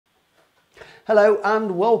Hello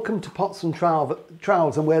and welcome to Pots and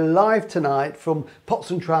Trowels, and we're live tonight from Pots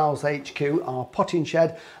and Trowels HQ, our potting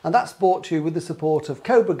shed, and that's brought to you with the support of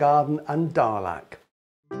Cobra Garden and Allett.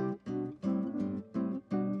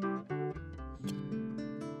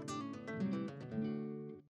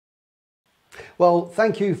 Well,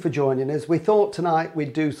 thank you for joining us. We thought tonight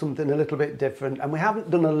we'd do something a little bit different, and we haven't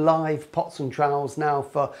done a live Pots and Trowels now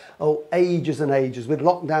for ages and ages. With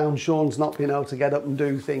lockdown, Sean's not been able to get up and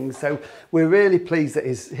do things, so we're really pleased that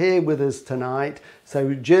he's here with us tonight.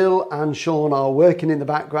 So Jill and Sean are working in the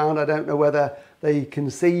background. I don't know whether they can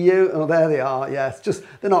see you. Oh, there they are. Yes, just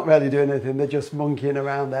they're not really doing anything. They're just monkeying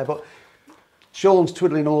around there, but Sean's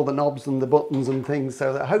twiddling all the knobs and the buttons and things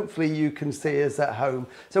so that hopefully you can see us at home.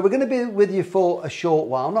 So we're going to be with you for a short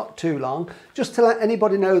while, not too long, just to let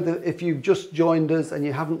anybody know that if you've just joined us and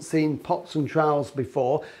you haven't seen Pots and Trowels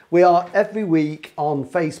before, we are every week on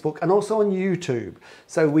Facebook and also on YouTube.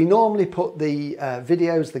 So we normally put the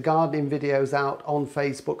videos, the gardening videos out on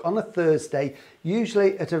Facebook on a Thursday,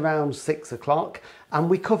 usually at around 6 o'clock. And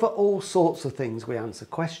we cover all sorts of things. We answer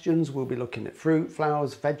questions, we'll be looking at fruit,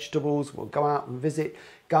 flowers, vegetables, we'll go out and visit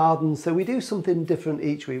gardens. So we do something different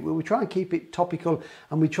each week. We try and keep it topical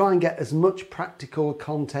and we try and get as much practical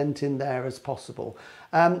content in there as possible.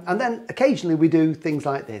 And then occasionally we do things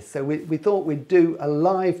like this. So we thought we'd do a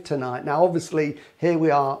live tonight. Now obviously here we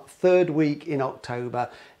are, third week in October.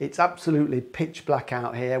 It's absolutely pitch black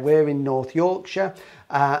out here. We're in North Yorkshire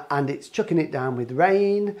and it's chucking it down with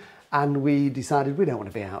rain. And we decided we don't want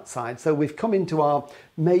to be outside. So we've come into our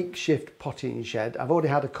makeshift potting shed. I've already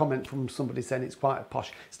had a comment from somebody saying it's quite a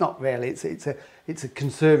posh. It's not really, it's a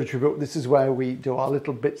conservatory, but this is where we do our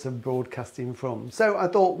little bits of broadcasting from. So I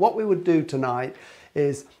thought what we would do tonight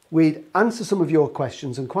is we'd answer some of your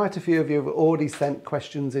questions, and quite a few of you have already sent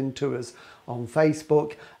questions in to us on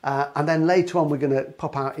Facebook, and then later on we're going to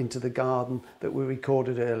pop out into the garden that we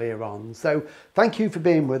recorded earlier on. So thank you for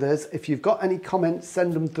being with us. If you've got any comments,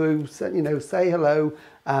 send them through, say hello,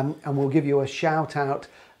 and we'll give you a shout out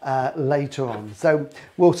later on. So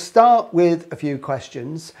we'll start with a few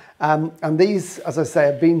questions, and these, as I say,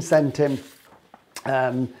 have been sent in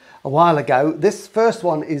a while ago. This first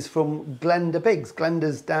one is from Glenda Biggs.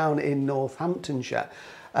 Glenda's down in Northamptonshire.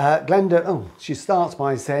 Glenda, she starts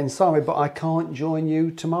by saying, sorry, but I can't join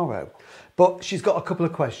you tomorrow. But she's got a couple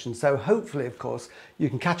of questions. So hopefully, of course, you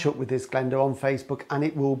can catch up with this, Glenda, on Facebook, and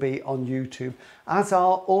it will be on YouTube, as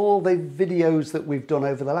are all the videos that we've done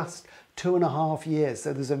over the last 2.5 years.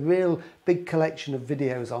 So there's a real big collection of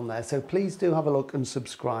videos on there. So please do have a look and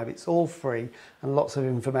subscribe. It's all free and lots of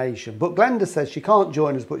information. But Glenda says she can't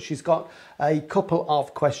join us, but she's got a couple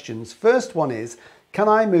of questions. First one is, can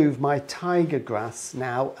I move my tiger grass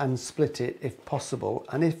now and split it if possible?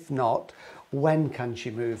 And if not, when can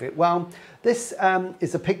she move it? Well, this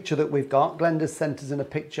is a picture that we've got. Glenda sent us in a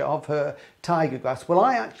picture of her tiger grass. Well,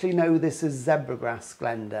 I actually know this as zebra grass,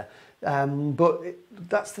 Glenda. But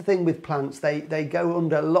that's the thing with plants, they go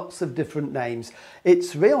under lots of different names.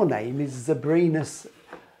 Its real name is Zabrinus,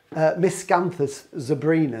 Miscanthus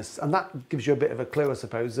zabrinus, and that gives you a bit of a clue, I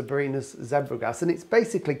suppose, Zabrinus zebragrass. And it's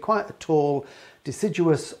basically quite a tall,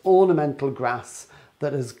 deciduous, ornamental grass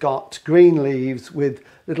that has got green leaves with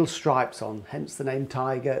little stripes on, hence the name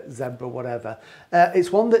tiger, zebra, whatever.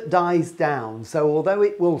 It's one that dies down, so although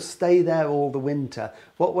it will stay there all the winter,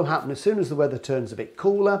 what will happen as soon as the weather turns a bit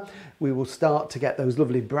cooler, we will start to get those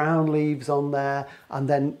lovely brown leaves on there, and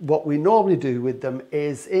then what we normally do with them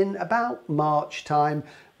is in about March time,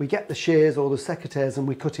 we get the shears or the secateurs and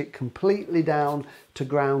we cut it completely down to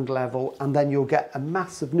ground level, and then you'll get a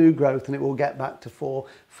mass of new growth and it will get back to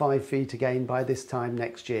 4-5 feet again by this time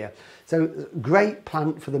next year. So great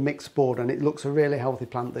plant for the mixed border, and it looks a really healthy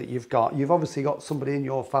plant that you've got. You've obviously got somebody in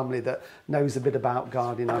your family that knows a bit about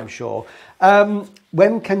gardening, I'm sure.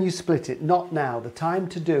 When can you split it? Not now. The time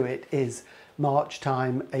to do it is March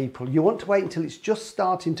time, April. You want to wait until it's just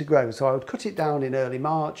starting to grow. So I would cut it down in early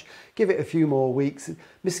March, give it a few more weeks.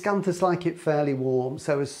 Miscanthus like it fairly warm.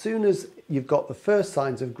 So as soon as you've got the first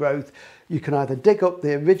signs of growth, you can either dig up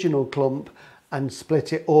the original clump and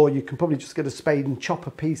split it, or you can probably just get a spade and chop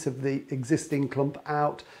a piece of the existing clump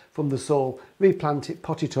out from the soil, replant it,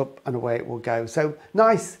 pot it up, and away it will go. So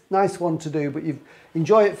nice one to do, but you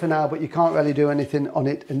enjoy it for now, but you can't really do anything on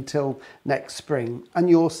it until next spring. And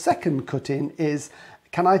your second cut-in is,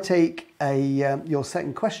 can I take a, your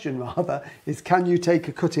second question rather, is can you take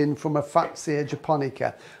a cut-in from a Fatsia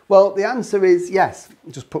japonica? Well, the answer is yes.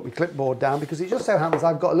 Just put my clipboard down because it just so happens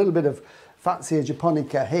I've got a little bit of Fatsia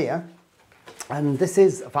japonica here. And this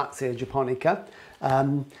is a Fatsia japonica.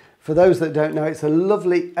 For those that don't know, it's a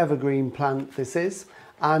lovely evergreen plant, this is.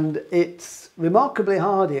 and it's remarkably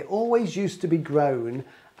hardy. It always used to be grown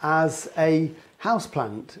as a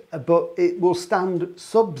houseplant, but it will stand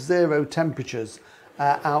sub-zero temperatures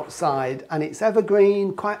outside, and it's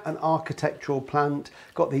evergreen, quite an architectural plant,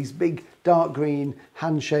 got these big dark green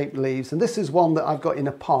hand-shaped leaves, and this is one that I've got in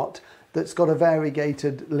a pot that's got a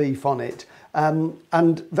variegated leaf on it.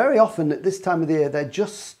 And very often at this time of the year they're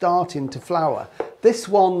just starting to flower. This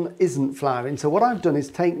one isn't flowering, so what I've done is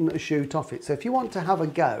taken a shoot off it. So if you want to have a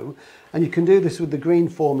go, and you can do this with the green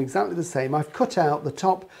form exactly the same, I've cut out the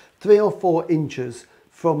top 3 or 4 inches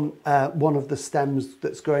from one of the stems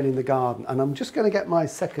that's growing in the garden, and I'm just going to get my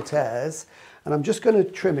secateurs and I'm just going to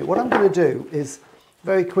trim it. What I'm going to do is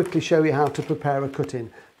very quickly show you how to prepare a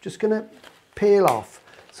cutting. Just going to peel off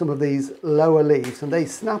some of these lower leaves, and they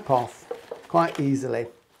snap off quite easily.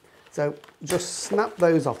 So just snap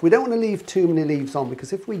those off. We don't want to leave too many leaves on,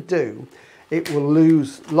 because if we do, it will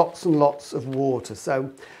lose lots and lots of water,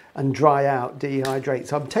 so, and dry out, dehydrate.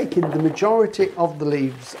 So I'm taking the majority of the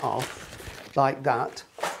leaves off like that,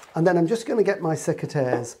 and then I'm just going to get my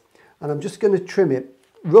secateurs and I'm just going to trim it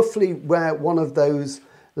roughly where one of those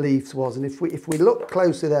leaves was. And if we look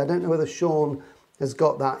closely there, I don't know whether Sean has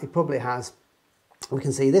got that, he probably has. We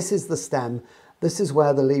can see this is the stem, this is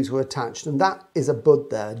where the leaves were attached, and that is a bud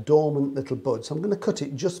there, a dormant little bud. So I'm going to cut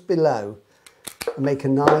it just below and make a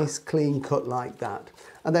nice clean cut like that.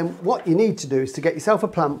 And then what you need to do is to get yourself a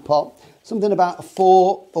plant pot, something about a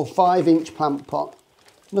 4 or 5 inch plant pot,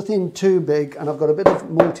 nothing too big, and I've got a bit of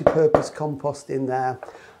multi-purpose compost in there.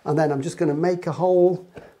 And then I'm just going to make a hole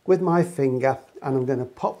with my finger and I'm going to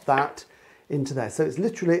pop that into there. So it's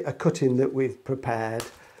literally a cutting that we've prepared,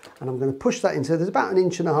 and I'm going to push that in. So there's about 1.5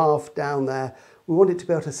 inches down there. We want it to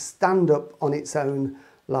be able to stand up on its own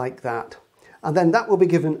like that. And then that will be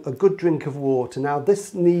given a good drink of water. Now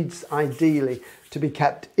this needs ideally to be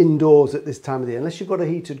kept indoors at this time of the year, unless you've got a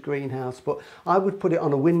heated greenhouse, but I would put it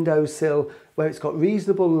on a windowsill where it's got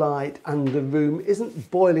reasonable light and the room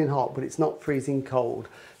isn't boiling hot, but it's not freezing cold.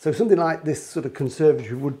 So something like this sort of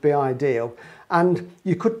conservatory would be ideal. And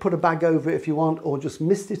you could put a bag over it if you want, or just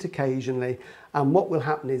mist it occasionally. And what will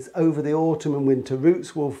happen is over the autumn and winter,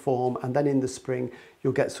 roots will form, and then in the spring,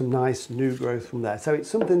 you'll get some nice new growth from there. So it's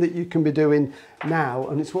something that you can be doing now,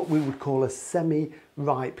 and it's what we would call a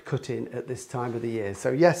semi-ripe cutting at this time of the year.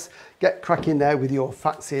 So yes, get cracking there with your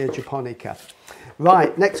Fatsia japonica.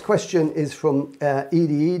 Right, next question is from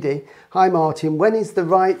Edie. Hi Martin, when is the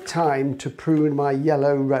right time to prune my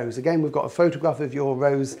yellow rose? Again, we've got a photograph of your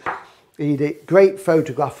rose, Edie. Great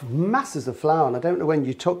photograph, masses of flower, and I don't know when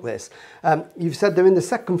you took this. You've said they're in the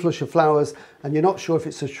second flush of flowers and you're not sure if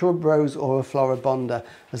it's a shrub rose or a floribunda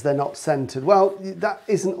as they're not scented. Well, that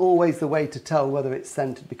isn't always the way to tell whether it's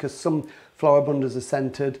scented, because some floribundas are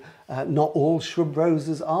scented. Not all shrub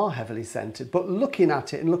roses are heavily scented, but looking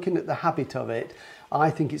at it and looking at the habit of it, I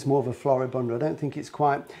think it's more of a floribunda. I don't think it's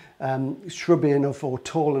quite shrubby enough or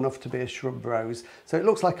tall enough to be a shrub rose. So it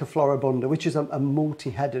looks like a floribunda, which is a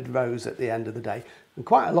multi-headed rose at the end of the day. And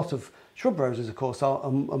quite a lot of shrub roses, of course, are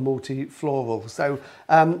multi-floral. So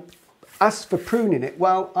as for pruning it,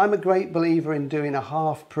 well, I'm a great believer in doing a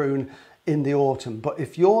half prune in the autumn. But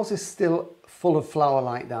if yours is still full of flower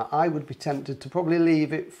like that, I would be tempted to probably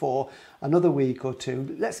leave it for another week or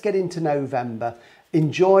two. Let's get into November.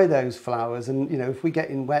 Enjoy those flowers, and you know, if we get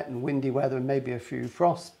in wet and windy weather and maybe a few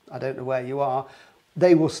frosts, I don't know where you are,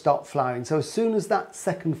 they will stop flowering. So as soon as that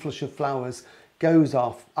second flush of flowers goes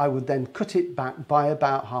off, I would then cut it back by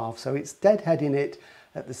about half. So it's deadheading it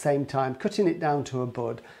at the same time, cutting it down to a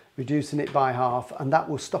bud, reducing it by half, and that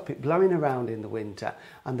will stop it blowing around in the winter.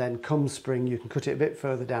 And then come spring, you can cut it a bit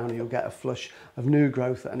further down and you'll get a flush of new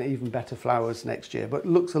growth and even better flowers next year. But it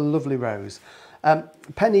looks a lovely rose.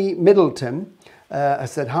 Penny Middleton I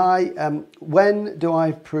said, hi, when do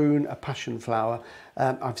I prune a passion flower?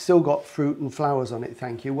 I've still got fruit and flowers on it,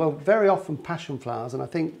 thank you. Well, very often passion flowers, and I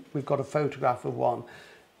think we've got a photograph of one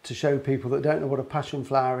to show people that don't know what a passion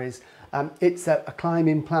flower is. It's a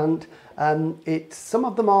climbing plant. Some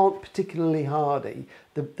of them aren't particularly hardy.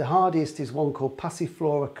 The hardiest is one called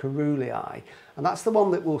Passiflora caerulei, and that's the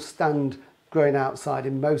one that will stand growing outside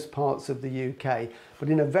in most parts of the UK, but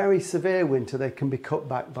in a very severe winter they can be cut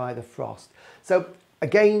back by the frost. So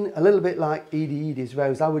again, a little bit like Edie's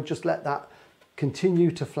rose, I would just let that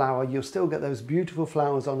continue to flower. You'll still get those beautiful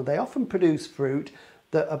flowers on. They often produce fruit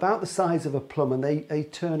that are about the size of a plum, and they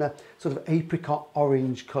turn a sort of apricot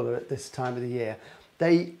orange colour at this time of the year.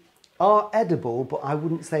 They are edible, but I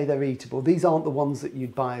wouldn't say they're eatable. These aren't the ones that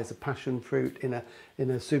you'd buy as a passion fruit in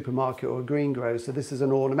a supermarket or a greengrocer. So this is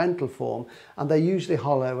an ornamental form, and they're usually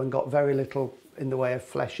hollow and got very little in the way of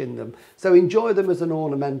flesh in them. So enjoy them as an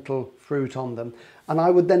ornamental fruit on them. And I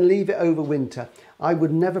would then leave it over winter. I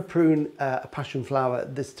would never prune a passion flower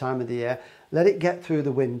at this time of the year. Let it get through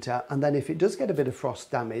the winter, and then if it does get a bit of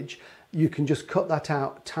frost damage, you can just cut that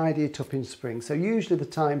out, tidy it up in spring. So usually the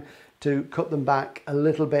time to cut them back a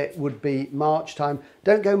little bit would be March time.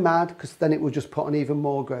 Don't go mad, because then it will just put on even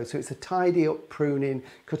more growth. So it's a tidy up pruning,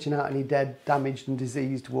 cutting out any dead, damaged and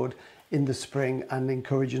diseased wood in the spring and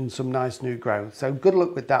encouraging some nice new growth. So good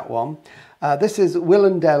luck with that one. This is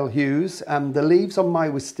Willendale Hughes. The leaves on my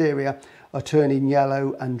wisteria are turning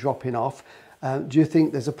yellow and dropping off. Do you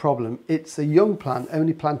think there's a problem? It's a young plant,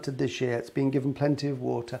 only planted this year. It's been given plenty of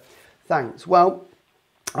water. Thanks. Well,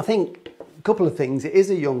 I think a couple of things. It is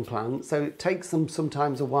a young plant, so it takes them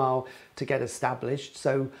sometimes a while to get established.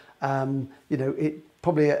 So, you know, it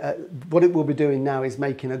probably what it will be doing now is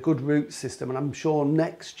making a good root system, and I'm sure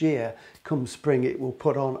next year, come spring, it will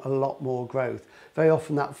put on a lot more growth. Very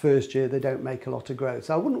often that first year they don't make a lot of growth,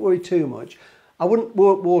 so I wouldn't worry too much. I wouldn't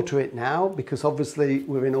water it now, because obviously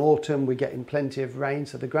we're in autumn, we're getting plenty of rain,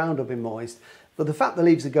 so the ground will be moist. But the fact the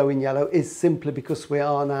leaves are going yellow is simply because we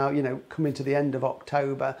are now, you know, coming to the end of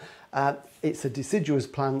October. It's a deciduous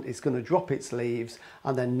plant, it's going to drop its leaves,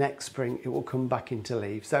 and then next spring it will come back into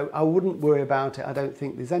leaves. So I wouldn't worry about it. I don't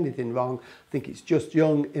think there's anything wrong. I think it's just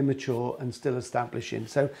young, immature and still establishing.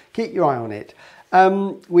 So keep your eye on it.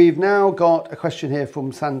 We've now got a question here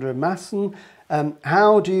from Sandra Masson.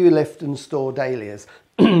 How do you lift and store dahlias?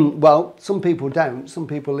 Well, some people don't. Some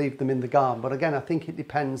people leave them in the garden. But again, I think it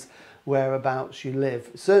depends whereabouts you live.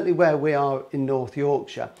 Certainly where we are in North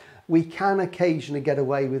Yorkshire, we can occasionally get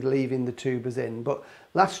away with leaving the tubers in. But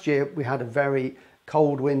last year we had a very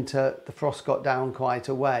cold winter. The frost got down quite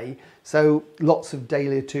a way. So lots of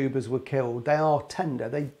dahlia tubers were killed. They are tender.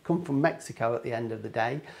 They come from Mexico at the end of the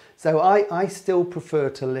day. So I still prefer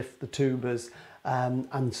to lift the tubers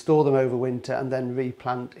and store them over winter and then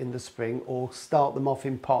replant in the spring, or start them off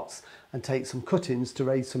in pots and take some cuttings to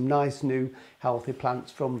raise some nice new healthy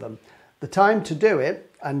plants from them. The time to do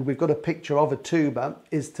it, and we've got a picture of a tuber,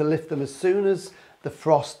 is to lift them as soon as the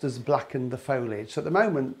frost has blackened the foliage. So at the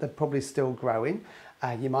moment they're probably still growing.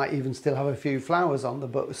 You might even still have a few flowers on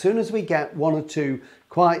them, but as soon as we get one or two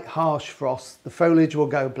quite harsh frosts, the foliage will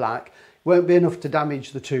go black. Won't be enough to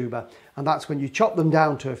damage the tuber, and that's when you chop them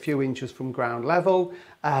down to a few inches from ground level,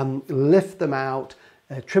 lift them out,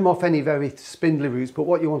 trim off any very spindly roots, but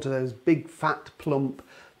what you want are those big fat plump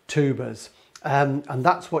tubers, and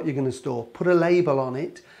that's what you're going to store. Put a label on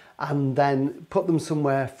it and then put them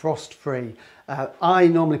somewhere frost free. I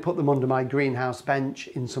normally put them under my greenhouse bench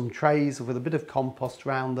in some trays with a bit of compost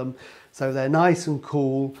around them, so they're nice and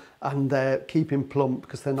cool and they're keeping plump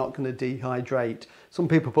because they're not going to dehydrate. Some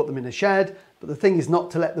people put them in a shed, but the thing is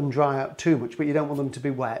not to let them dry out too much, but you don't want them to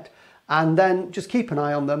be wet. And then just keep an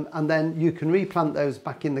eye on them, and then you can replant those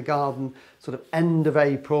back in the garden sort of end of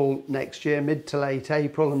April next year, mid to late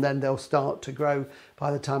April, and then they'll start to grow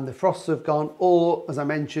by the time the frosts have gone. Or, as I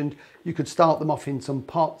mentioned, you could start them off in some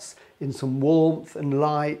pots, in some warmth and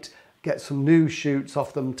light, get some new shoots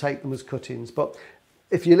off them, take them as cuttings. But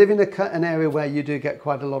if you live in an area where you do get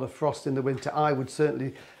quite a lot of frost in the winter, I would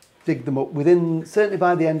certainly dig them up certainly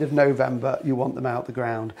by the end of November, you want them out the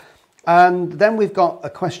ground. And then we've got a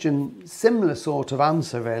question, similar sort of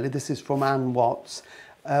answer really. This is from Anne Watts.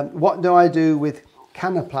 What do I do with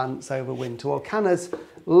canna plants over winter? Well, cannas,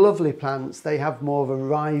 lovely plants. They have more of a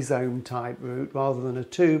rhizome type root rather than a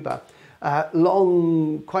tuber.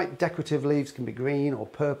 Long, quite decorative leaves, can be green or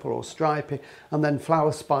purple or stripy, and then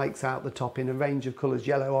flower spikes out the top in a range of colours,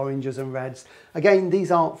 yellow, oranges and reds. Again,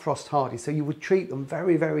 these aren't frost hardy, so you would treat them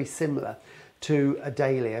very, very similar to a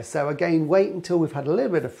dahlia. So again, wait until we've had a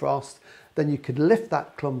little bit of frost, then you could lift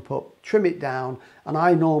that clump up, trim it down, and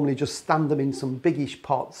I normally just stand them in some biggish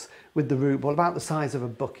pots with the root ball about the size of a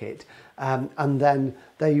bucket, and then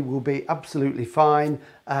they will be absolutely fine.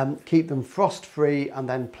 Keep them frost free and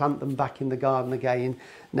then plant them back in the garden again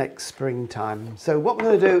next springtime. So what we're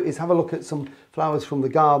going to do is have a look at some flowers from the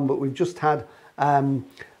garden, but we've just had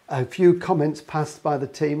a few comments passed by the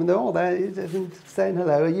team, and they're all there saying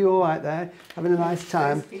hello. Are you all right there? Having a nice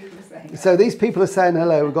time? So these people are saying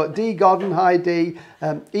hello. We've got D. Godden, hi D.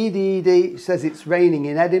 Edie says it's raining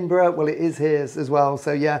in Edinburgh. Well, it is here as well.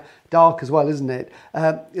 So yeah, dark as well, isn't it?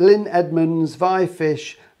 Lynn Edmonds, Vi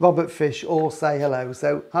Fish, Robert Fish all say hello.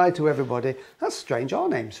 So hi to everybody. That's strange. Our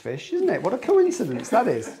name's Fish, isn't it? What a coincidence that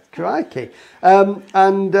is. Crikey.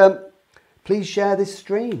 Please share this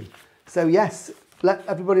stream. So yes, let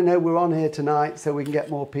everybody know we're on here tonight so we can get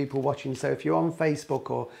more people watching. So if you're on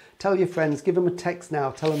Facebook, or tell your friends, give them a text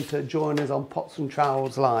now, tell them to join us on Pots and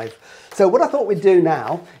Trowels Live. So what I thought we'd do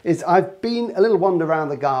now is, I've been a little wander around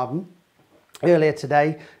the garden earlier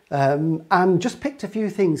today and just picked a few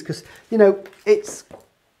things, because, you know, it's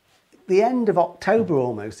the end of October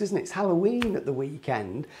almost, isn't it? It's Halloween at the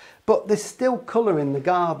weekend, but there's still colour in the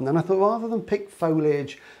garden, and I thought rather than pick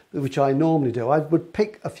foliage, which I normally do, I would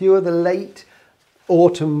pick a few of the late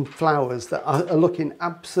autumn flowers that are looking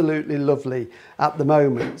absolutely lovely at the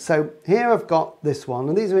moment. So here I've got this one,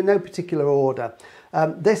 and these are in no particular order.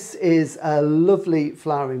 This is a lovely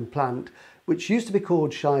flowering plant which used to be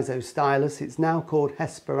called Schizostylus. It's now called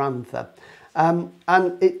Hesperantha, and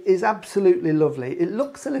it is absolutely lovely. It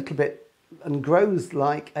looks a little bit and grows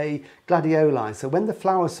like a gladioli. So when the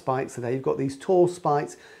flower spikes are there, you've got these tall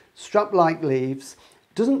spikes, strap-like leaves.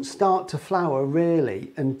 Doesn't start to flower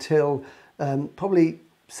really until probably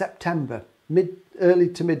September, early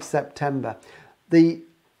to mid-September. The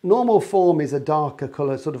normal form is a darker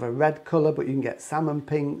colour, sort of a red colour, but you can get salmon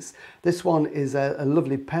pinks. This one is a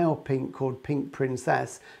lovely pale pink called Pink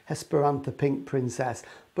Princess, Hesperantha Pink Princess.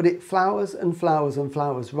 But it flowers and flowers and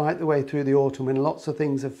flowers right the way through the autumn when lots of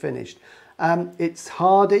things have finished. It's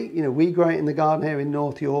hardy, you know, we grow it in the garden here in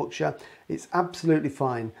North Yorkshire. It's absolutely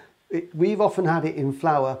fine. We've often had it in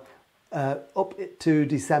flower up to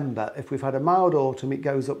December. If we've had a mild autumn, it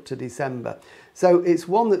goes up to December. So it's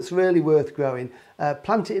one that's really worth growing.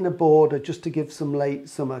 Plant it in a border just to give some late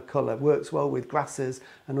summer colour. Works well with grasses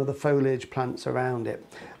and other foliage plants around it.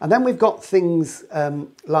 And then we've got things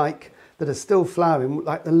like that are still flowering,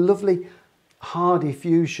 like the lovely hardy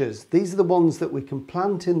fuchsias. These are the ones that we can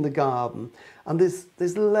plant in the garden, and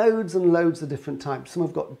there's loads and loads of different types. Some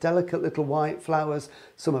have got delicate little white flowers,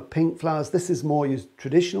 some are pink flowers. This is more your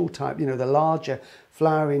traditional type, you know, the larger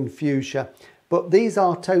flowering fuchsia, but these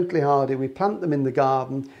are totally hardy. We plant them in the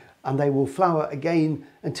garden and they will flower again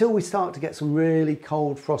until we start to get some really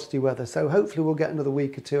cold frosty weather. So hopefully we'll get another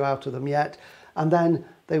week or two out of them yet, and then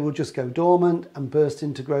they will just go dormant and burst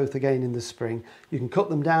into growth again in the spring. You can cut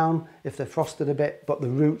them down if they're frosted a bit, but the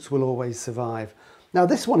roots will always survive. Now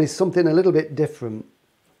this one is something a little bit different.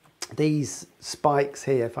 These spikes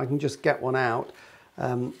here, if I can just get one out,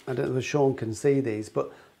 I don't know if Sean can see these,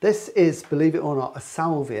 but this is, believe it or not, a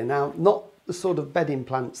salvia. Now, not the sort of bedding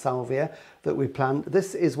plant salvia that we plant.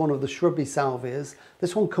 This is one of the shrubby salvias.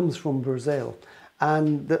 This one comes from Brazil.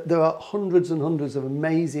 And there are hundreds and hundreds of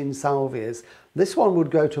amazing salvias. This one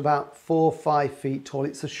would grow to about 4 or 5 feet tall.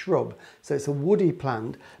 It's a shrub, so it's a woody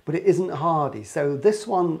plant, but it isn't hardy. So this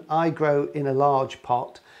one I grow in a large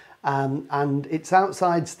pot, and it's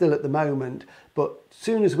outside still at the moment, but as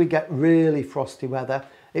soon as we get really frosty weather,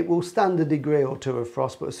 it will stand a degree or two of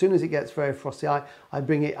frost, but as soon as it gets very frosty, I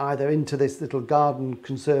bring it either into this little garden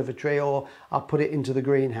conservatory or I'll put it into the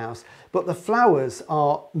greenhouse. But the flowers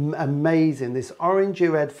are amazing, this orangey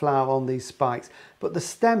red flower on these spikes. But the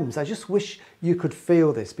stems, I just wish you could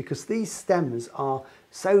feel this, because these stems are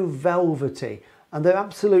so velvety and they're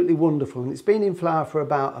absolutely wonderful. And it's been in flower for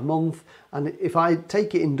about a month, and if I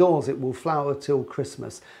take it indoors it will flower till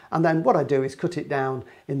Christmas. And then what I do is cut it down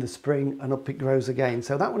in the spring and up it grows again.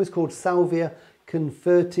 So that one is called Salvia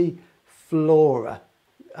convertiflora,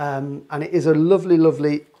 and it is a lovely,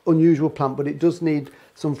 lovely, unusual plant, but it does need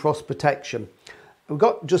some frost protection. We've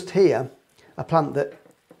got just here a plant that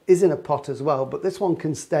is in a pot as well, but this one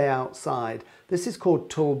can stay outside. This is called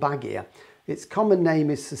Tulbagia. Its common name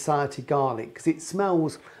is society garlic because it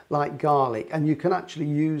smells like garlic, and you can actually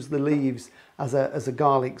use the leaves as a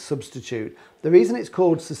garlic substitute. The reason it's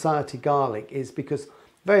called society garlic is because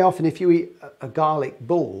very often if you eat a garlic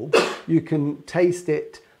bulb, you can taste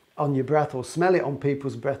it on your breath or smell it on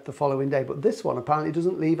people's breath the following day. But this one apparently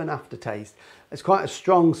doesn't leave an aftertaste. It's quite a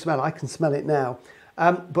strong smell. I can smell it now.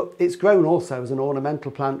 But it's grown also as an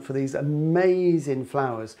ornamental plant for these amazing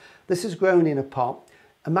flowers. This is grown in a pot.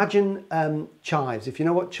 Imagine chives. If you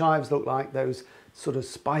know what chives look like, those sort of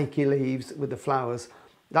spiky leaves with the flowers,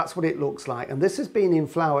 that's what it looks like. And this has been in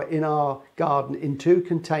flower in our garden in 2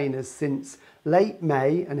 containers since late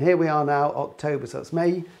May, and here we are now October, so it's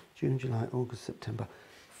May, June, July, August, September.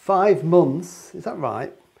 5 months, is that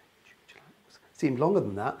right? Seemed longer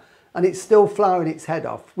than that. And it's still flowering its head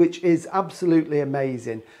off, which is absolutely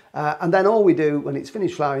amazing. And then all we do when it's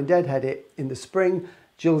finished flowering, deadhead it in the spring.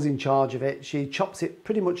 Jill's in charge of it. She chops it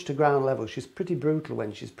pretty much to ground level. She's pretty brutal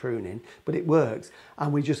when she's pruning, but it works.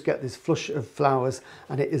 And we just get this flush of flowers,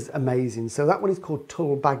 and it is amazing. So that one is called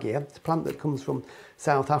Tulbagia. It's a plant that comes from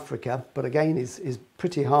South Africa, but again is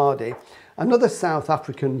pretty hardy. Another South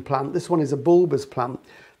African plant, this one is a bulbous plant.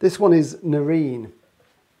 This one is Nerine.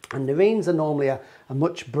 And Nereans are normally a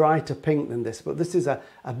much brighter pink than this, but this is a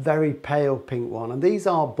very pale pink one. And these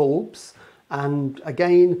are bulbs, and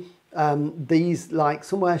again, these like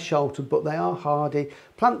somewhere sheltered, but they are hardy.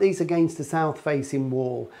 Plant these against a south-facing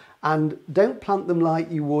wall, and don't plant them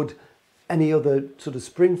like you would any other sort of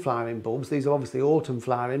spring flowering bulbs. These are obviously autumn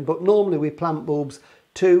flowering, but normally we plant bulbs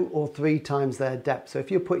 2 or 3 times their depth. So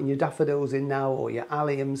if you're putting your daffodils in now, or your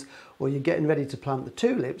alliums, or you're getting ready to plant the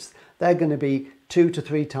tulips, they're going to be 2 to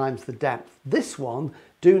 3 times the depth. This one,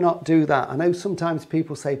 do not do that. I know sometimes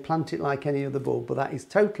people say plant it like any other bulb, but that is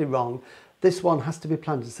totally wrong. This one has to be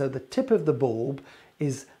planted so the tip of the bulb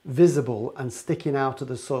is visible and sticking out of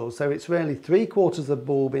the soil. So it's really 3/4 of the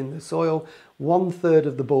bulb in the soil, 1/3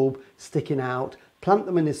 of the bulb sticking out. Plant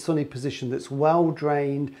them in a sunny position that's well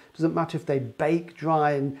drained. Doesn't matter if they bake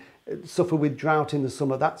dry and suffer with drought in the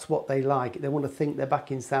summer. That's what they like. They want to think they're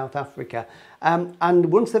back in South Africa.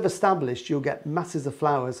 And once they've established, you'll get masses of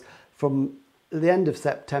flowers from the end of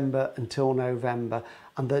September until November.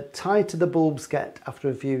 And the tighter the bulbs get after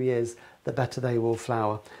a few years, the better they will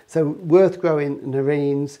flower. So worth growing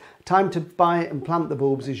Nereans. Time to buy and plant the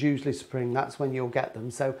bulbs is usually spring. That's when you'll get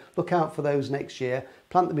them. So look out for those next year.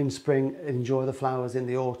 Plant them in spring and enjoy the flowers in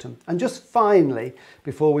the autumn. And just finally,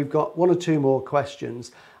 before we've got 1 or 2 more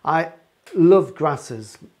questions, I love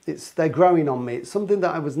grasses. They're growing on me. It's something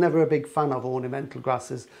that I was never a big fan of, ornamental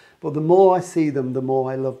grasses. But the more I see them, the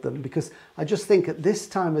more I love them, because I just think at this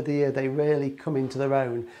time of the year they really come into their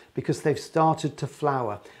own because they've started to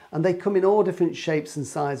flower. And they come in all different shapes and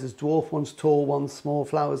sizes, dwarf ones, tall ones, small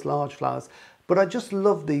flowers, large flowers. But I just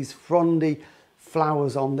love these frondy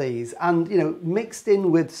flowers on these. And, you know, mixed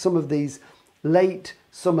in with some of these late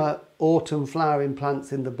summer, autumn flowering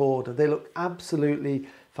plants in the border, they look absolutely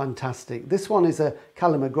fantastic. This one is a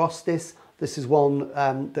Calamagrostis. This is one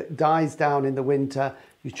that dies down in the winter.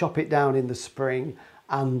 You chop it down in the spring,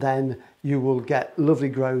 and then you will get lovely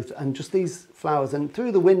growth and just these flowers. And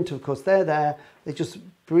through the winter, of course, they're there. They just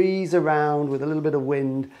breeze around with a little bit of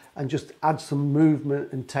wind and just add some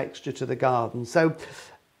movement and texture to the garden. So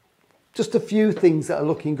just a few things that are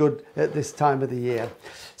looking good at this time of the year.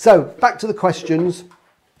 So back to the questions.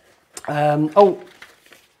 Oh,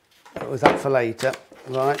 that was that for later.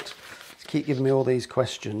 Right, keep giving me all these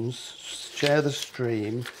questions. Share the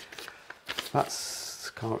stream.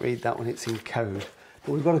 Can't read that one, it's in code.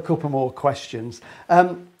 But we've got a couple more questions.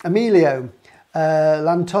 Emilio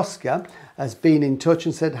Lantosca has been in touch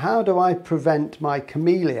and said, how do I prevent my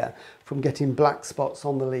camellia from getting black spots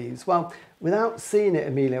on the leaves? Well, without seeing it,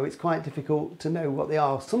 Emilio, it's quite difficult to know what they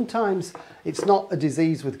are. Sometimes it's not a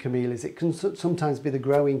disease with camellias. It can sometimes be the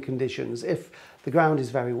growing conditions. If the ground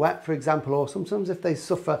is very wet, for example, or sometimes if they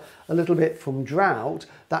suffer a little bit from drought,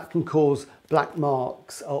 that can cause black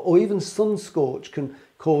marks, or even sun scorch can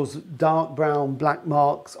cause dark brown black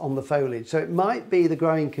marks on the foliage. So it might be the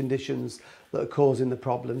growing conditions that are causing the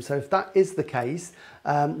problem. So if that is the case,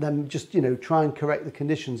 then just, you know, try and correct the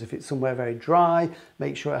conditions. If it's somewhere very dry,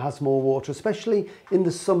 make sure it has more water, especially in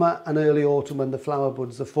the summer and early autumn when the flower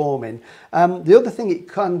buds are forming. The other thing it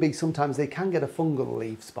can be, sometimes they can get a fungal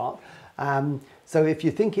leaf spot. So if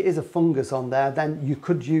you think it is a fungus on there, then you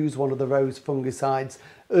could use one of the rose fungicides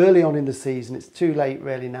early on in the season. It's too late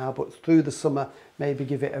really now, but through the summer, maybe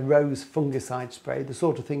give it a rose fungicide spray, the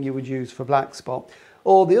sort of thing you would use for black spot.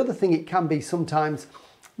 Or the other thing it can be sometimes,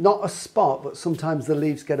 not a spot, but sometimes the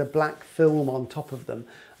leaves get a black film on top of them,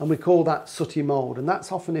 and we call that sooty mould. And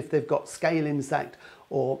that's often if they've got scale insect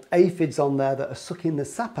or aphids on there that are sucking the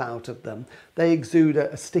sap out of them. They exude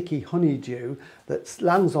a sticky honeydew that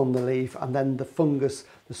lands on the leaf, and then the fungus,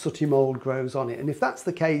 the sooty mould, grows on it. And if that's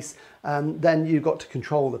the case, then you've got to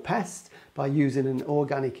control the pest by using an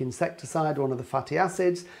organic insecticide, one of the fatty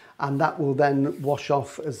acids, and that will then wash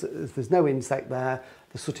off. As there's no insect there,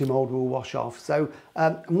 the sooty mould will wash off. So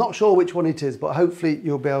I'm not sure which one it is, but hopefully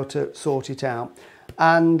you'll be able to sort it out.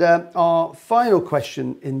 And our final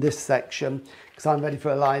question in this section, because I'm ready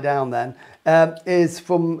for a lie down then, is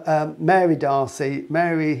from Mary Darcy.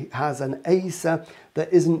 Mary has an Acer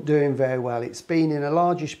that isn't doing very well. It's been in a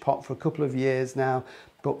largish pot for a couple of years now,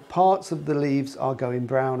 but parts of the leaves are going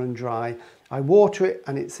brown and dry. I water it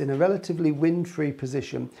and it's in a relatively wind-free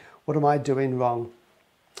position. What am I doing wrong?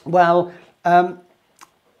 Well,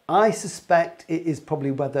 I suspect it is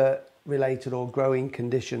probably weather related or growing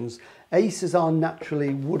conditions. Acers are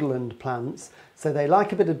naturally woodland plants, so they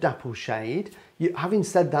like a bit of dapple shade. Having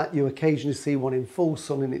said that, you occasionally see one in full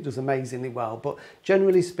sun and it does amazingly well, but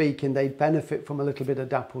generally speaking, they benefit from a little bit of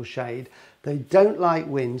dapple shade. They don't like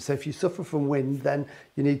wind, so if you suffer from wind, then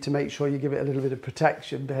you need to make sure you give it a little bit of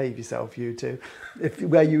protection. Behave yourself, you two. If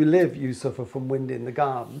where you live, you suffer from wind in the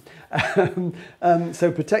garden.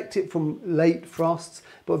 So protect it from late frosts,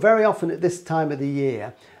 but very often at this time of the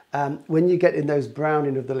year, when you get in those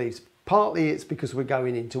browning of the leaves, partly it's because we're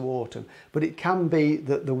going into autumn, but it can be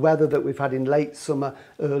that the weather that we've had in late summer,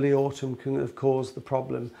 early autumn can have caused the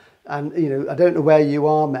problem. And, you know, I don't know where you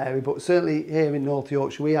are, Mary, but certainly here in North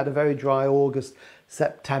Yorkshire, we had a very dry August,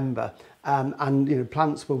 September, and, you know,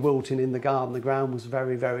 plants were wilting in the garden. The ground was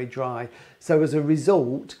very, very dry. So as a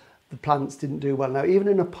result, the plants didn't do well. Now, even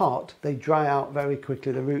in a pot, they dry out very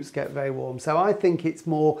quickly. The roots get very warm. So I think it's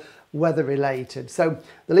more weather related. So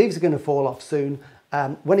the leaves are going to fall off soon.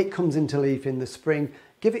 When it comes into leaf in the spring,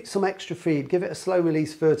 give it some extra feed, give it a slow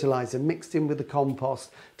release fertiliser mixed in with the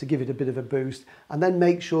compost to give it a bit of a boost, and then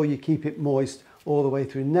make sure you keep it moist all the way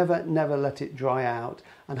through. Never let it dry out,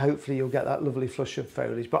 and hopefully you'll get that lovely flush of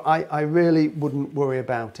foliage. But I really wouldn't worry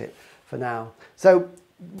about it for now. So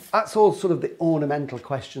that's all sort of the ornamental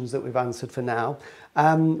questions that we've answered for now.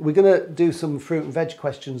 We're going to do some fruit and veg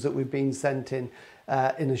questions that we've been sent in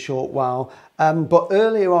a short while. But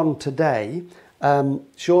earlier on today,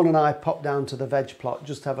 Sean and I popped down to the veg plot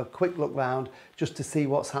just to have a quick look round, just to see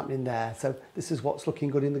what's happening there. So this is what's looking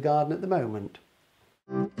good in the garden at the moment.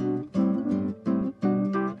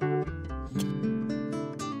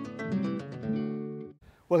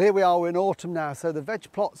 Well, here we are, we're in autumn now, so the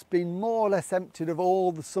veg plot's been more or less emptied of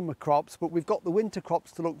all the summer crops, but we've got the winter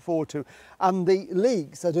crops to look forward to, and the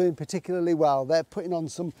leeks are doing particularly well. They're putting on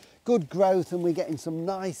some good growth and we're getting some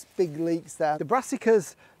nice big leeks there. The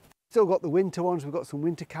brassicas, still got the winter ones, we've got some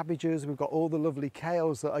winter cabbages, we've got all the lovely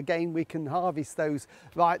kales that again we can harvest those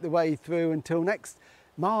right the way through until next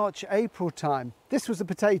March, April time. This was a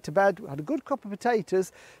potato bed, we had a good crop of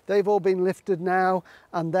potatoes. They've all been lifted now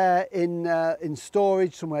and they're in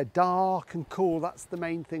storage somewhere dark and cool. That's the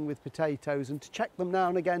main thing with potatoes, and to check them now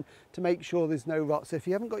and again to make sure there's no rot. So if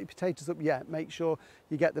you haven't got your potatoes up yet, make sure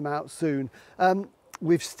you get them out soon.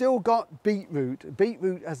 We've still got beetroot.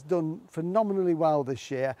 Beetroot has done phenomenally well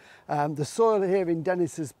this year. The soil here in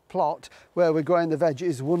Dennis's plot where we're growing the veg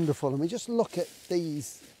is wonderful. And we just look at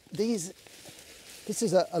these. This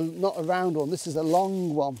is not a round one, this is a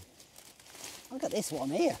long one. Look at this one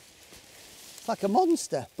here. It's like a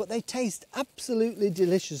monster, but they taste absolutely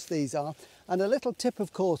delicious, these are. And a little tip,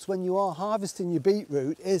 of course, when you are harvesting your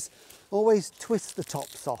beetroot is always twist the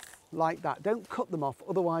tops off. Like that. Don't cut them off,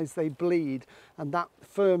 otherwise they bleed and that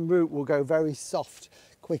firm root will go very soft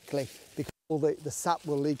quickly because all the sap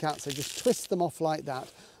will leak out. So just twist them off like that.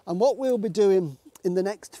 And what we'll be doing in the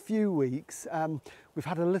next few weeks, we've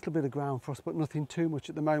had a little bit of ground frost but nothing too much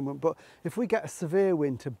at the moment, but if we get a severe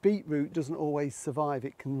winter, beetroot doesn't always survive,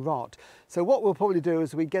 it can rot. So what we'll probably do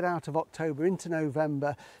is we get out of October into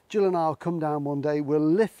November, Jill and I'll come down one day, we'll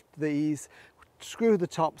lift these, screw the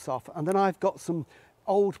tops off, and then I've got some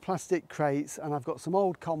old plastic crates and I've got some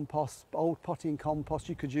old compost, old potting compost.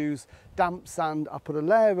 You could use damp sand. I put a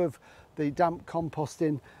layer of the damp compost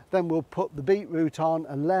in, then we'll put the beetroot on,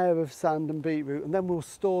 a layer of sand and beetroot, and then we'll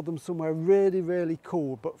store them somewhere really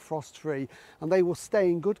cool but frost free, and they will stay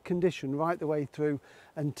in good condition right the way through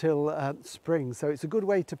until spring. So it's a good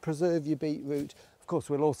way to preserve your beetroot. Of course,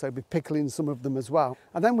 we'll also be pickling some of them as well.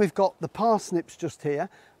 And then we've got the parsnips just here.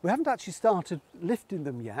 We haven't actually started lifting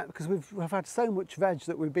them yet because we've had so much veg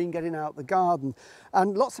that we've been getting out the garden.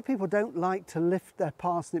 And lots of people don't like to lift their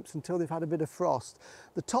parsnips until they've had a bit of frost.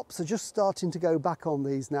 The tops are just starting to go back on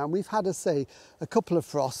these now. And we've had, a couple of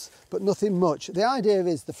frosts, but nothing much. The idea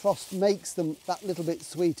is the frost makes them that little bit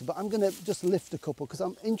sweeter, but I'm going to just lift a couple because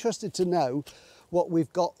I'm interested to know what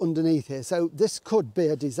we've got underneath here. So this could be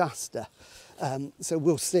a disaster. So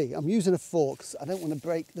we'll see. I'm using a fork because I don't want to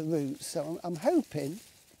break the roots. So I'm hoping,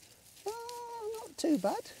 not too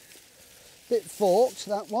bad. Bit forked,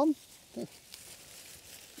 that one.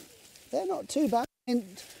 They're not too bad. And,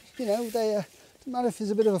 you know, they doesn't matter if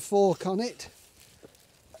there's a bit of a fork on it.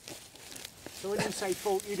 So when you say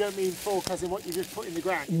fork, you don't mean fork as in what you just put in the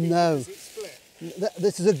ground? You no. Mean split?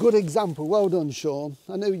 This is a good example. Well done, Sean.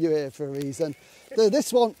 I knew you were here for a reason. So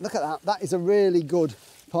this one, look at that. That is a really good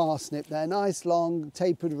parsnip there. Nice long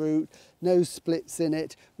tapered root, no splits in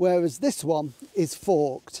it, whereas this one is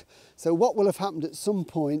forked. So what will have happened at some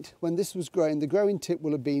point when this was growing, the growing tip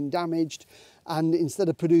will have been damaged And instead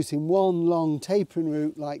of producing one long tapering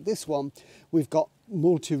root like this one, we've got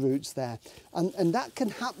multi-roots there. And that can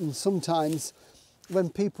happen sometimes when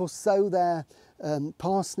people sow their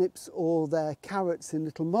parsnips or their carrots in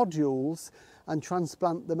little modules and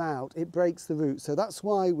transplant them out. It breaks the root. So that's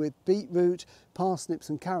why with beetroot, parsnips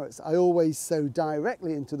and carrots, I always sow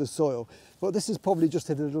directly into the soil. But this is probably just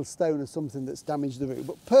a little stone or something that's damaged the root,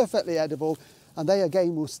 but perfectly edible. And they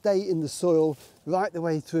again will stay in the soil right the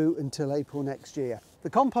way through until April next year. The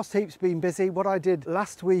compost heap's been busy. What I did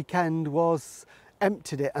last weekend was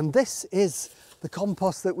emptied it, and this is the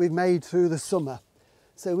compost that we've made through the summer.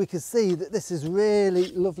 So we can see that this is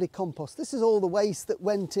really lovely compost. This is all the waste that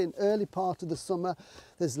went in early part of the summer.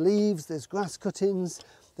 There's leaves, there's grass cuttings,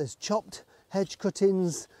 there's chopped hedge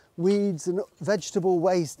cuttings, weeds and vegetable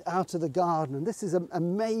waste out of the garden. And this is an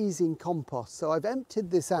amazing compost. So I've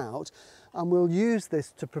emptied this out and we'll use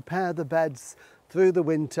this to prepare the beds through the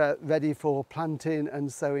winter, ready for planting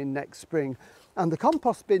and sowing next spring. And the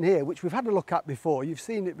compost bin here, which we've had a look at before, you've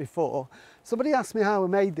seen it before. Somebody asked me how I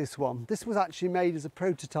made this one. This was actually made as a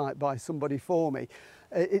prototype by somebody for me.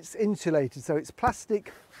 It's insulated, so it's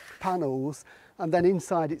plastic panels, and then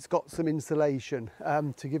inside it's got some insulation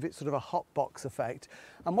to give it sort of a hot box effect.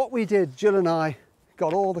 And what we did, Jill and I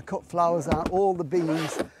got all the cut flowers out, all the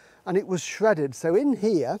beans, and it was shredded. So in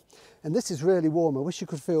here, and this is really warm, I wish you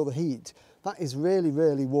could feel the heat. That is really,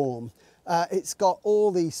 really warm. It's got all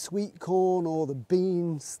the sweet corn, all the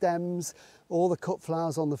bean stems, all the cut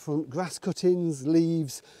flowers on the front, grass cuttings,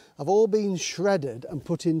 leaves, have all been shredded and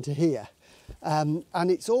put into here. And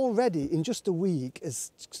it's already, in just a week,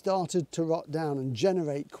 has started to rot down and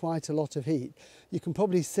generate quite a lot of heat. You can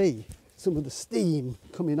probably see some of the steam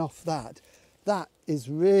coming off that. That is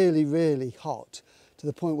really, really hot, to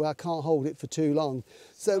the point where I can't hold it for too long.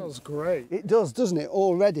 So smells great. It does, doesn't it?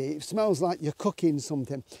 Already, it smells like you're cooking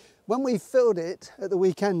something. When we filled it at the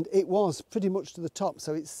weekend, it was pretty much to the top,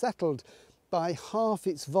 so it's settled by half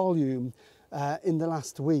its volume in the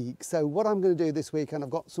last week. So what I'm going to do this weekend, I've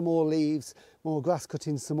got some more leaves, more grass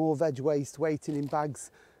cuttings, some more veg waste waiting in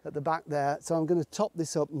bags at the back there. So I'm going to top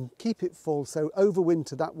this up and keep it full. So over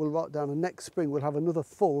winter that will rot down, and next spring we'll have another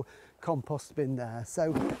full compost bin there.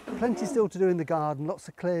 So plenty still to do in the garden, lots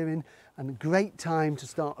of clearing, and a great time to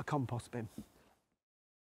start a compost bin.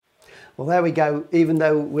 Well, there we go. Even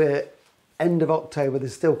though we're end of October,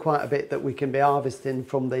 there's still quite a bit that we can be harvesting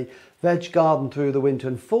from the veg garden through the winter.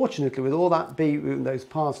 And fortunately, with all that beetroot and those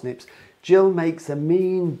parsnips, Jill makes a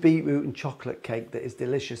mean beetroot and chocolate cake that is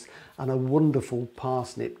delicious, and a wonderful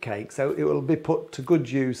parsnip cake. So it will be put to good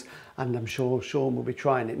use, and I'm sure Sean will be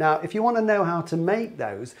trying it. Now, if you want to know how to make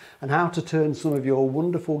those and how to turn some of your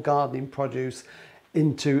wonderful gardening produce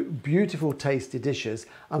into beautiful tasty dishes,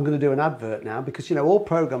 I'm going to do an advert now, because you know all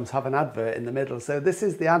programs have an advert in the middle. So this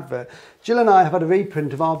is the advert. Jill and I have had a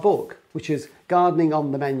reprint of our book, which is Gardening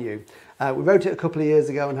on the Menu. We wrote it a couple of years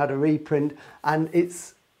ago and had a reprint, and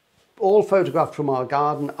it's all photographed from our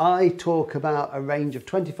garden. I talk about a range of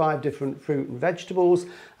 25 different fruit and vegetables,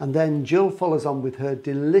 and then Jill follows on with her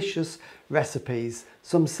delicious recipes,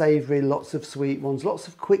 some savoury, lots of sweet ones, lots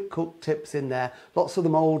of quick cook tips in there, lots of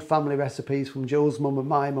them old family recipes from Jill's mum and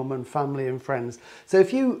my mum and family and friends. So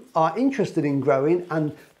if you are interested in growing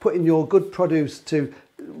and putting your good produce to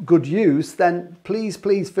good use, then please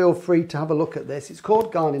feel free to have a look at this. It's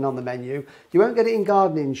called Gardening on the Menu. You won't get it in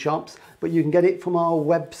gardening shops, but you can get it from our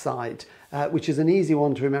website, which is an easy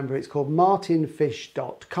one to remember. It's called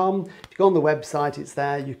martinfish.com. If you go on the website, it's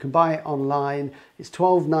there. You can buy it online. It's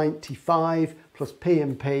 £12.95 plus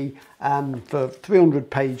P&P for 300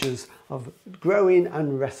 pages of growing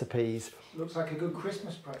and recipes. Looks like a good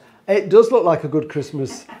Christmas present. It does look like a good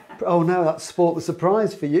Christmas. Oh no, that's spoilt the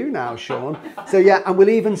surprise for you now, Sean. So yeah, and we'll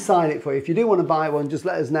even sign it for you. If you do want to buy one, just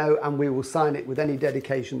let us know and we will sign it with any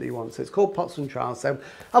dedication that you want. So it's called Pots and Trowels. So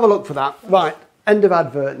have a look for that. Right, end of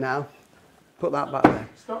advert now. Put that back there.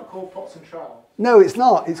 It's not called Pots and Trowels. No, it's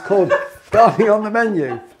not. It's called Gardening on the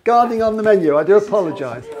Menu. Gardening on the Menu. I do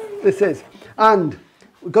apologise. This is. And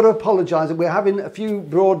we've got to apologise. We're having a few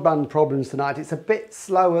broadband problems tonight. It's a bit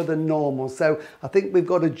slower than normal. So I think we've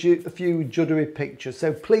got a few juddery pictures.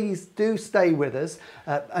 So please do stay with us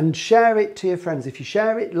and share it to your friends. If you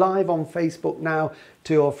share it live on Facebook now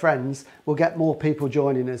to your friends, we'll get more people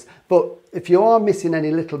joining us. But if you are missing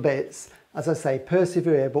any little bits, as I say,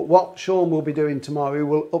 persevere. But what Sean will be doing tomorrow, he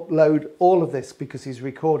will upload all of this because he's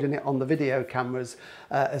recording it on the video cameras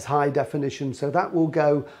as high definition. So that will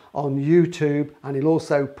go on YouTube, and he'll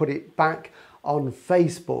also put it back on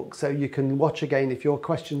Facebook, so you can watch again. If your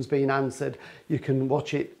question's been answered, you can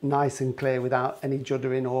watch it nice and clear without any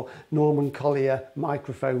juddering or Norman Collier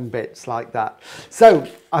microphone bits like that. So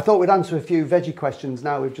I thought we'd answer a few veggie questions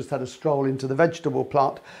now. We've just had a stroll into the vegetable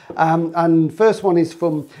plot. And first one is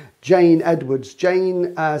from Jane Edwards.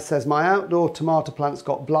 Jane says, my outdoor tomato plants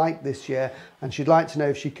got blight this year and she'd like to know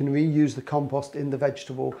if she can reuse the compost in the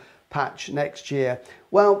vegetable patch next year.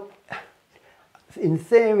 Well, in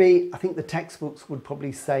theory, I think the textbooks would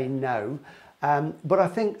probably say no. But I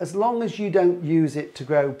think as long as you don't use it to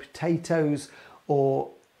grow potatoes or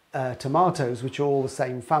tomatoes, which are all the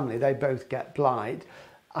same family, they both get blight,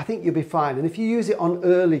 I think you'll be fine. And if you use it on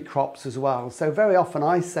early crops as well, so very often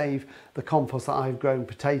I save the compost that I've grown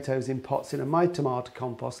potatoes in pots in my tomato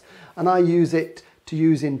compost, and I use it to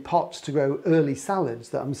use in pots to grow early salads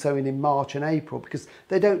that I'm sowing in March and April, because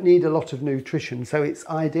they don't need a lot of nutrition, so it's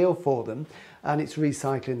ideal for them, and it's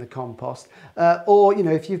recycling the compost. Or, you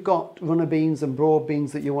know, if you've got runner beans and broad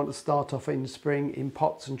beans that you want to start off in spring in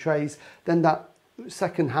pots and trays, then that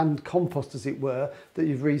second-hand compost, as it were, that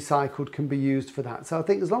you've recycled can be used for that. So I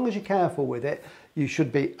think as long as you're careful with it, you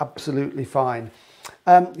should be absolutely fine.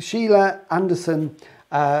 Sheila Anderson,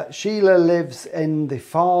 Sheila lives in the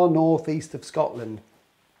far northeast of Scotland,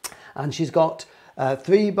 and she's got a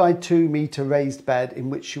 3 by 2 metre raised bed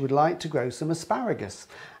in which she would like to grow some asparagus.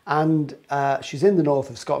 And she's in the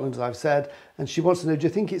north of Scotland, as I've said, and she wants to know, do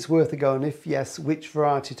you think it's worth a go, and if yes, which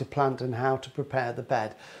variety to plant and how to prepare the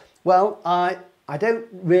bed? Well, I don't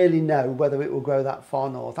really know whether it will grow that far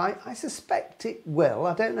north. I suspect it will.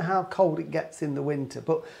 I don't know how cold it gets in the winter,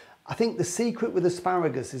 but I think the secret with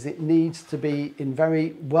asparagus is it needs to be in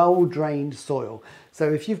very well-drained soil.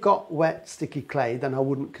 So if you've got wet, sticky clay, then I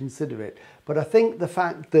wouldn't consider it. But I think the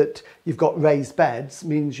fact that you've got raised beds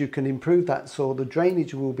means you can improve that soil. The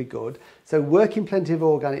drainage will be good. So work in plenty of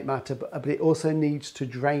organic matter, but it also needs to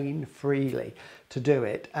drain freely to do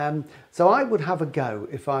it. So I would have a go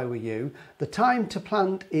if I were you. The time to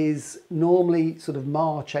plant is normally sort of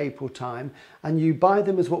March, April time, and you buy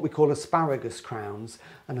them as what we call asparagus crowns.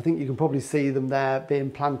 And I think you can probably see them there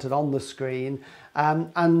being planted on the screen.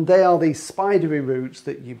 And they are these spidery roots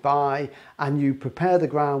that you buy, and you prepare the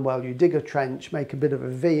ground well. You dig a trench, make a bit of a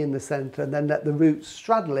V in the centre, and then let the roots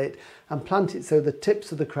straddle it and plant it so the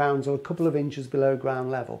tips of the crowns are a couple of inches below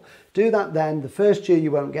ground level. Do that then. The first year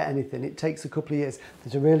you won't get anything. It takes a couple of years.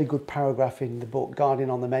 There's a really good paragraph in the book, Gardening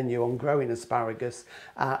on the Menu, on growing asparagus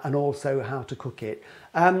and also how to cook it.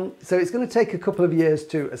 So it's going to take a couple of years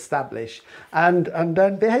to establish, and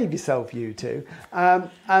then behave yourself, you two, and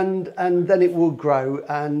then it will grow,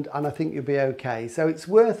 and I think you'll be okay. So it's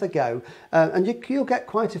worth a go, and you'll get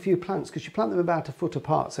quite a few plants because you plant them about a foot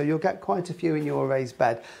apart, so you'll get quite a few in your raised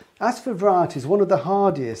bed. As for varieties, one of the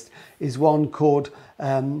hardiest is one called,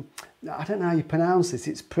 I don't know how you pronounce this,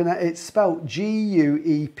 it's spelt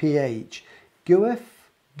G-U-E-P-H,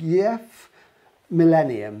 Guelph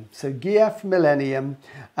Millennium. So Guelph Millennium.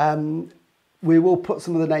 We will put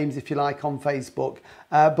some of the names, if you like, on Facebook.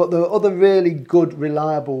 But there are other really good,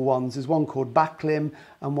 reliable ones. There's one called Backlim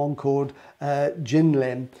and one called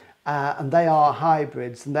Ginlim. And they are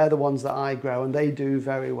hybrids, and they're the ones that I grow, and they do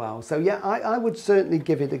very well. So yeah, I would certainly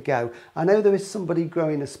give it a go. I know there is somebody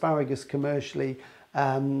growing asparagus commercially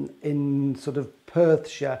in sort of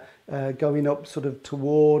Perthshire, going up sort of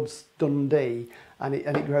towards Dundee, and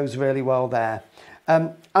it grows really well there.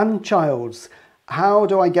 Anne Childs, how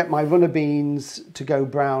do I get my runner beans to go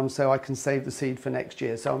brown so I can save the seed for next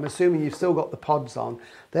year? So I'm assuming you've still got the pods on.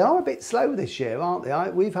 They are a bit slow this year, aren't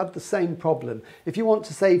they? We've had the same problem. If you want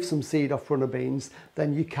to save some seed off runner beans,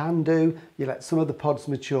 then you can do. You let some of the pods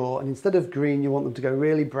mature, and instead of green, you want them to go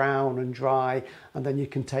really brown and dry, and then you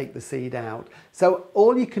can take the seed out. So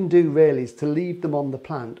all you can do really is to leave them on the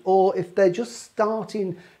plant, or if they're just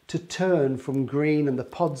starting to turn from green and the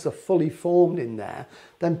pods are fully formed in there,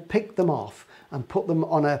 then pick them off and put them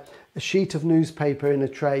on a sheet of newspaper in a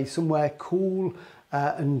tray somewhere cool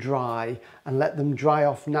and dry, and let them dry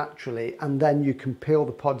off naturally, and then you can peel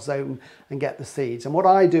the pods open and get the seeds. And what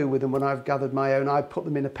I do with them when I've gathered my own, I put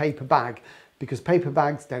them in a paper bag, because paper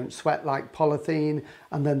bags don't sweat like polythene,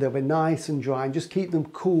 and then they'll be nice and dry, and just keep them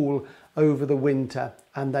cool over the winter,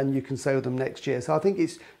 and then you can sow them next year. So I think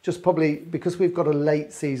it's just probably because we've got a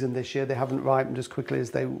late season this year, they haven't ripened as quickly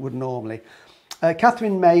as they would normally.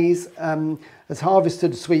 Catherine Mays has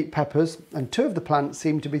harvested sweet peppers, and 2 of the plants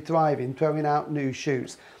seem to be thriving, throwing out new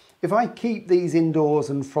shoots. If I keep these indoors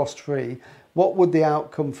and frost free, what would the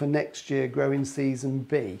outcome for next year growing season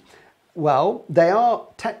be? Well, they are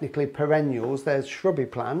technically perennials. There's shrubby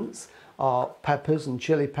plants, are peppers and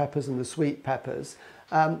chili peppers and the sweet peppers.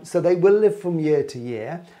 So they will live from year to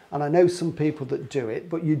year, and I know some people that do it,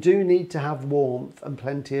 but you do need to have warmth and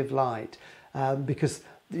plenty of light because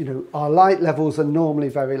our light levels are normally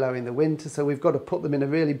very low in the winter, so we've got to put them in a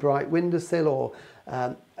really bright windowsill or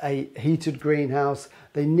a heated greenhouse.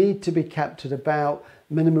 They need to be kept at about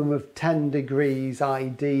minimum of 10 degrees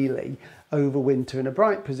ideally over winter in a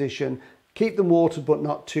bright position. Keep them watered but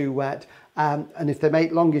not too wet, and if they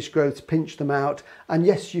make longish growths, pinch them out, and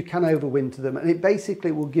yes, you can overwinter them, and it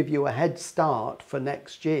basically will give you a head start for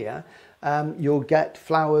next year. You'll get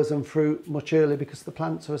flowers and fruit much earlier because the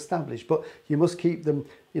plants are established, but you must keep them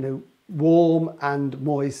warm and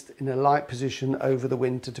moist in a light position over the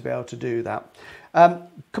winter to be able to do that. A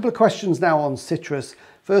couple of questions now on citrus.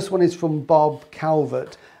 First one is from Bob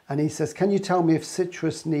Calvert, and he says, can you tell me if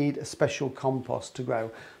citrus need a special compost to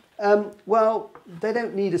grow? Well, they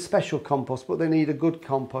don't need a special compost, but they need a good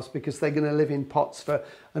compost because they're going to live in pots for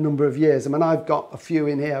a number of years. I mean, I've got a few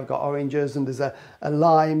in here. I've got oranges, and there's a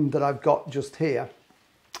lime that I've got just here.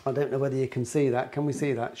 I don't know whether you can see that. Can we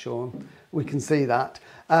see that, Sean? We can see that.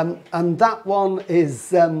 And that one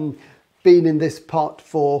is been in this pot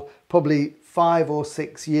for probably 5 or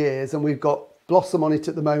 6 years, and we've got blossom on it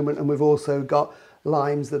at the moment, and we've also got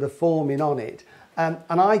limes that are forming on it. And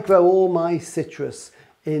I grow all my citrus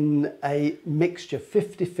in a mixture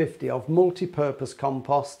 50-50 of multi-purpose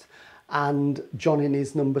compost and John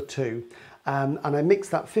Innes number 2. And I mix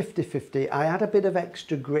that 50-50. I add a bit of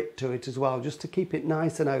extra grit to it as well, just to keep it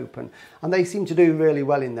nice and open. And they seem to do really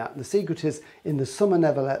well in that. The secret is in the summer,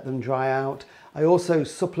 never let them dry out. I also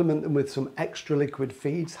supplement them with some extra liquid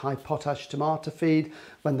feeds, high potash tomato feed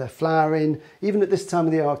when they're flowering. Even at this time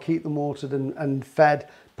of the year, I'll keep them watered and fed,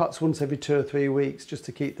 perhaps once every 2 or 3 weeks, just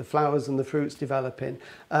to keep the flowers and the fruits developing.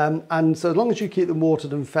 And so as long as you keep them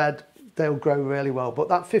watered and fed, they'll grow really well. But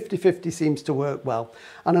that 50-50 seems to work well.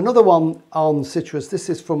 And another one on citrus, this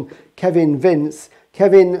is from Kevin Vince.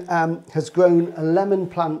 Kevin has grown a lemon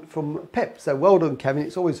plant from pips. So well done, Kevin.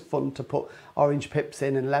 It's always fun to put orange pips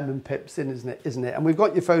in and lemon pips in, isn't it? And we've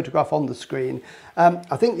got your photograph on the screen.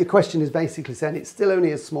 I think your question is basically saying it's still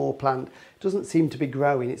only a small plant. It doesn't seem to be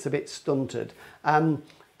growing. It's a bit stunted.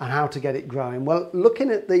 And how to get it growing. Well, looking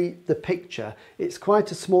at the picture, it's quite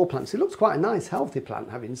a small plant. So it looks quite a nice, healthy plant,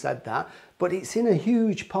 having said that, but it's in a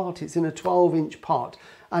huge pot. It's in a 12-inch pot,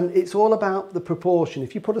 and it's all about the proportion.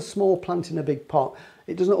 If you put a small plant in a big pot,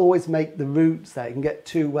 it doesn't always make the roots there. It can get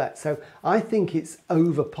too wet. So I think it's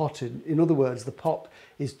over potted. In other words, the pot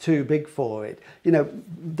is too big for it.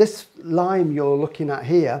 This lime you're looking at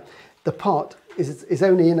here, the pot is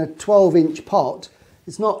only in a 12-inch pot.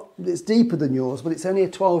 It's deeper than yours, but it's only a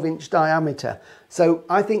 12-inch diameter. So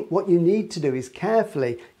I think what you need to do is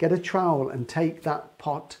carefully get a trowel and take that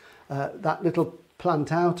pot, that little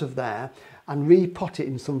plant out of there, and repot it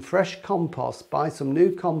in some fresh compost, buy some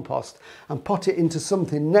new compost and pot it into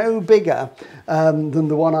something no bigger than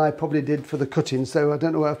the one I probably did for the cutting. So I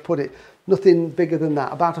don't know where I've put it, nothing bigger than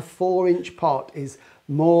that. About a 4-inch pot is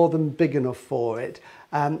more than big enough for it.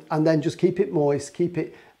 And then just keep it moist, keep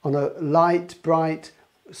it on a light, bright,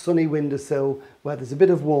 sunny windowsill where there's a bit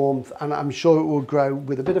of warmth, and I'm sure it will grow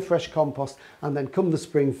with a bit of fresh compost, and then come the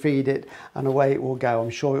spring feed it and away it will go. I'm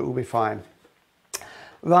sure it will be fine.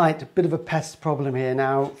 Right, a bit of a pest problem here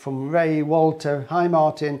now from Ray Walter. Hi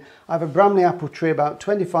Martin, I have a Bramley apple tree about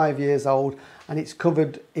 25 years old and it's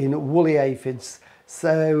covered in woolly aphids,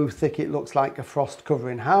 so thick it looks like a frost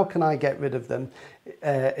covering. How can I get rid of them?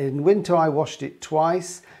 In winter I washed it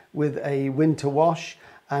twice with a winter wash,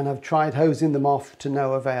 and I've tried hosing them off to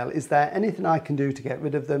no avail. Is there anything I can do to get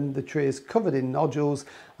rid of them? The tree is covered in nodules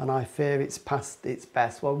and I fear it's past its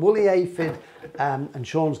best. Well, woolly aphid, and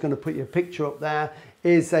Sean's going to put your picture up there,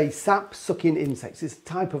 is a sap-sucking insect. It's a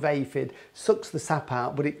type of aphid, sucks the sap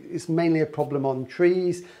out, but it's mainly a problem on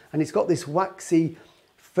trees, and it's got this waxy,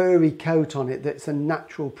 furry coat on it that's a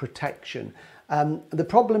natural protection. The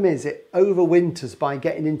problem is it overwinters by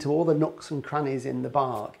getting into all the nooks and crannies in the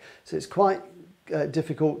bark, so it's quite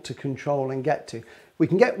difficult to control and get to. We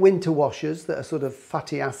can get winter washers that are sort of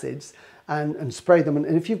fatty acids and spray them,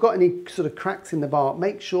 and if you've got any sort of cracks in the bark,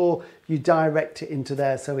 make sure you direct it into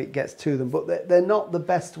there so it gets to them, but they're not the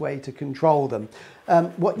best way to control them.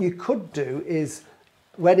 What you could do is,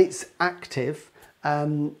 when it's active,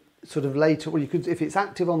 sort of later, well, you could, if it's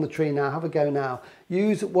active on the tree now, have a go now,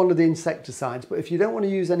 use one of the insecticides. But if you don't want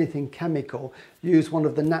to use anything chemical, use one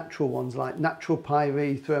of the natural ones like natural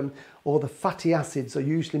pyrethrum, or the fatty acids are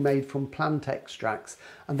usually made from plant extracts,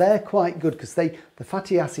 and they're quite good because the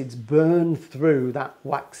fatty acids burn through that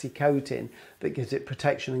waxy coating that gives it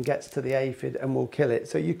protection and gets to the aphid and will kill it.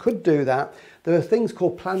 So you could do that. There are things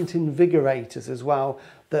called plant invigorators as well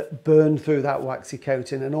that burn through that waxy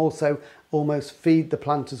coating and also almost feed the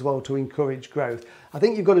plant as well to encourage growth. I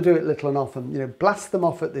think you've got to do it little and often. You know, blast them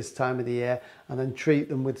off at this time of the year and then treat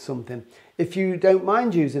them with something. If you don't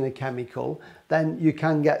mind using a chemical, then you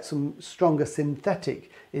can get some stronger synthetic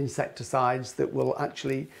insecticides that will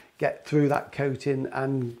actually get through that coating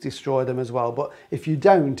and destroy them as well. But if you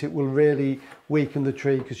don't, it will really weaken the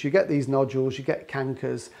tree because you get these nodules, you get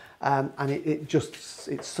cankers, and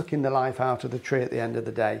it's sucking the life out of the tree at the end of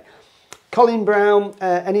the day. Colin Brown,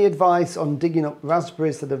 any advice on digging up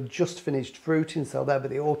raspberries that have just finished fruiting? So there,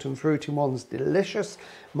 but the autumn fruiting ones, delicious.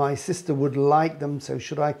 My sister would like them, so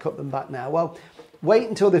should I cut them back now? Well, wait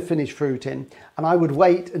until they finish fruiting, and I would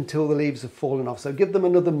wait until the leaves have fallen off. So give them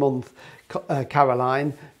another month,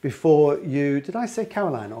 Caroline, before you... Did I say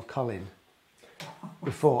Caroline or Colin?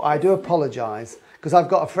 Before. I do apologise, because I've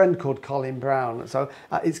got a friend called Colin Brown, so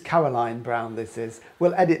it's Caroline Brown this is.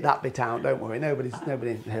 We'll edit that bit out, don't worry,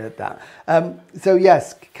 nobody heard that. So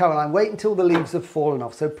yes, Caroline, wait until the leaves have fallen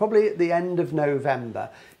off. So probably at the end of November,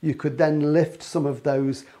 you could then lift some of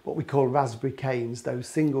those, what we call raspberry canes, those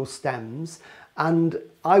single stems, and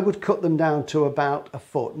I would cut them down to about a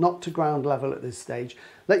foot, not to ground level at this stage.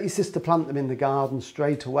 Let your sister plant them in the garden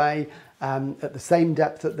straight away at the same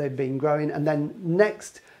depth that they've been growing, and then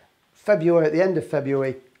next February, at the end of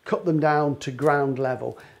February, cut them down to ground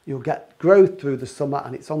level. You'll get growth through the summer,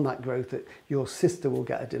 and it's on that growth that your sister will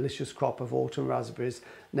get a delicious crop of autumn raspberries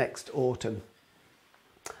next autumn.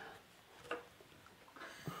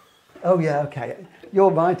 Oh yeah, okay.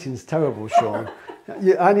 Your writing's terrible, Sean.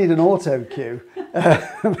 I need an auto cue.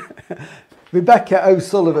 Rebecca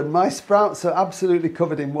O'Sullivan, my sprouts are absolutely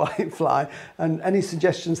covered in whitefly, and any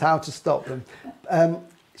suggestions how to stop them?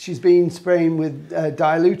 She's been spraying with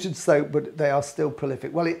diluted soap, but they are still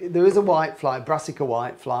prolific. Well, there is a whitefly, Brassica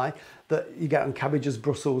whitefly, that you get on cabbages,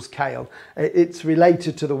 Brussels, kale. It's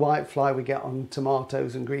related to the whitefly we get on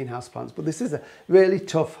tomatoes and greenhouse plants, but this is a really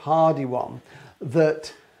tough, hardy one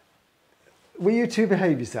that... Will you two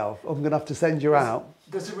behave yourself? I'm going to have to send you out.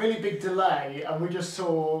 There's a really big delay, and we just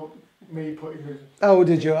saw me putting the... Oh,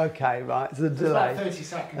 did you? Okay, right. It's a delay. About 30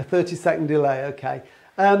 seconds. A 30-second delay, okay.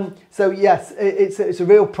 So yes, it's a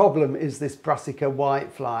real problem, is this Brassica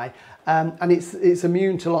whitefly, and it's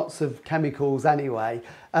immune to lots of chemicals anyway.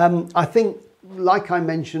 I think, like I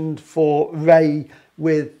mentioned for Ray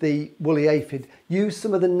with the woolly aphid, use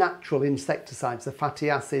some of the natural insecticides, the fatty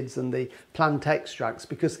acids and the plant extracts,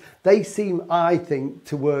 because they seem, I think,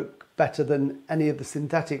 to work better than any of the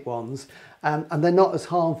synthetic ones, and they're not as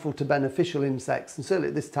harmful to beneficial insects. And certainly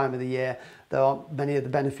at this time of the year, there aren't many of the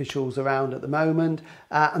beneficials around at the moment,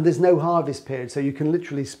 and there's no harvest period, so you can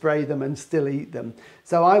literally spray them and still eat them.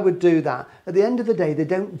 So I would do that. At the end of the day, they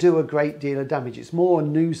don't do a great deal of damage. It's more a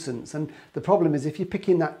nuisance, and the problem is if you're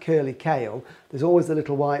picking that curly kale, there's always the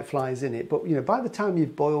little white flies in it, but you know, by the time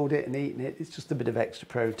you've boiled it and eaten it, it's just a bit of extra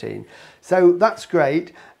protein. So that's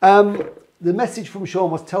great. The message from Sean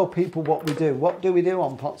was tell people what we do. What do we do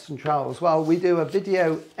on Pots and Trowels? Well, we do a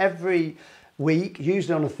video every week,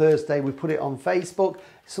 usually on a Thursday. We put it on Facebook,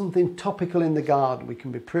 something topical in the garden. We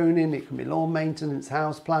can be pruning, it can be lawn maintenance,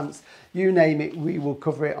 house plants, you name it, we will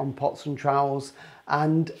cover it on Pots and Trowels.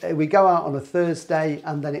 And we go out on a Thursday,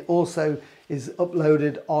 and then it also is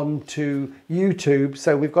uploaded onto YouTube.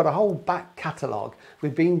 So we've got a whole back catalogue.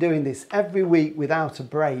 We've been doing this every week without a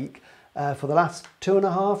break for the last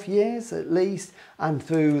 2.5 years at least, and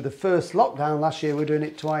through the first lockdown last year we're doing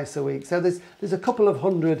it twice a week. So there's a couple of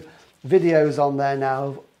hundred videos on there now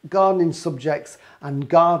of gardening subjects and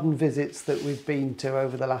garden visits that we've been to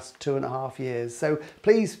over the last 2.5 years. So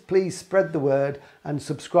please spread the word and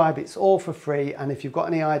subscribe. It's all for free, and if you've got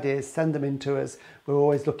any ideas, send them in to us. We're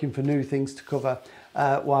always looking for new things to cover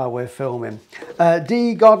while we're filming.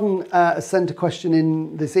 Dee Godden sent a question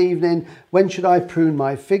in this evening. When should I prune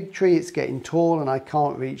my fig tree? It's getting tall and I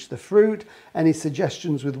can't reach the fruit. Any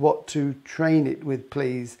suggestions with what to train it with,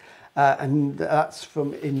 please? And that's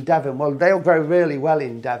from in Devon. Well, they'll grow really well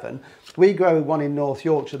in Devon. We grow one in North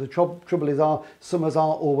Yorkshire. The trouble is our summers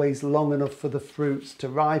aren't always long enough for the fruits to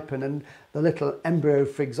ripen, and the little embryo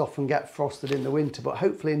figs often get frosted in the winter, but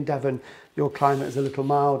hopefully in Devon your climate is a little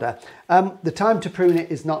milder. The time to prune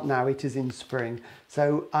it is not now, it is in spring.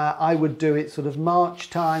 So I would do it sort of March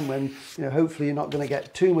time, when hopefully you're not going to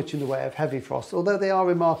get too much in the way of heavy frost, although they are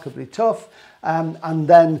remarkably tough, and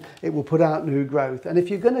then it will put out new growth. And if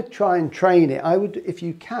you're going to try and train it, I would, if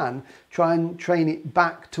you can, try and train it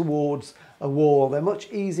back towards a wall. They're much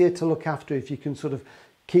easier to look after if you can sort of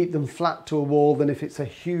keep them flat to a wall than if it's a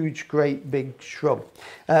huge, great big shrub.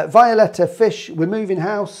 Violetta Fish, we're moving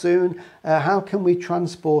house soon. How can we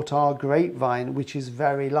transport our grapevine, which is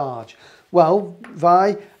very large? Well,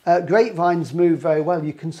 Vi, grapevines move very well.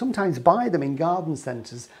 You can sometimes buy them in garden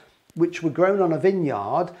centres which were grown on a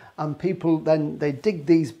vineyard, and people then, they dig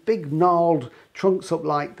these big gnarled trunks up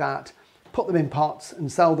like that, put them in pots and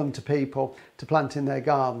sell them to people to plant in their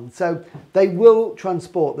garden. So they will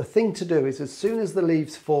transport. The thing to do is, as soon as the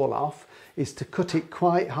leaves fall off, is to cut it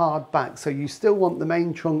quite hard back. So you still want the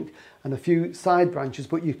main trunk and a few side branches,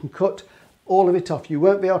 but you can cut all of it off. You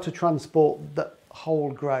won't be able to transport the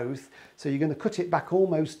whole growth. So you're going to cut it back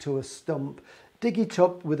almost to a stump, dig it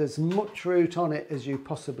up with as much root on it as you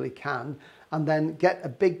possibly can, and then get a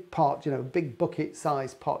big pot, you know, a big bucket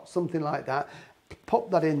size pot, something like that. Pop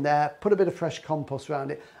that in there, put a bit of fresh compost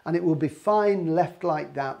around it, and it will be fine left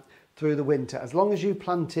like that through the winter. As long as you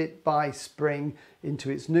plant it by spring into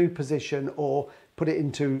its new position, or put it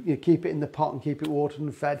into, you know, keep it in the pot and keep it watered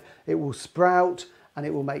and fed, it will sprout and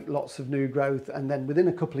it will make lots of new growth, and then within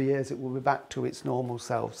a couple of years it will be back to its normal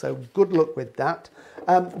self. So good luck with that.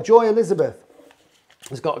 Joy Elizabeth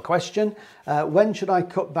has got a question. When should I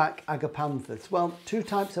cut back agapanthus? Well, two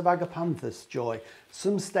types of agapanthus, Joy.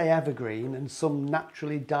 Some stay evergreen and some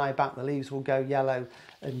naturally die back. The leaves will go yellow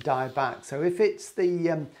and die back. So if it's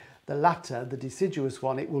the latter, the deciduous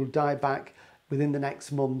one, it will die back within the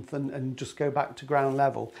next month and just go back to ground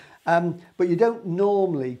level. But you don't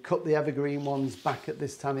normally cut the evergreen ones back at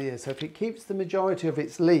this time of year. So if it keeps the majority of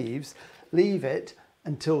its leaves, leave it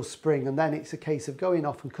until spring, and then it's a case of going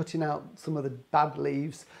off and cutting out some of the bad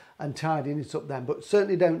leaves and tidying it up then. But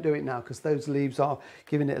certainly don't do it now, because those leaves are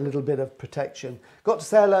giving it a little bit of protection. Got to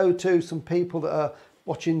say hello to some people that are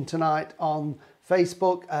watching tonight on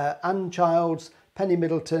Facebook. Anne Childs, Penny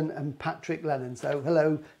Middleton and Patrick Lennon. So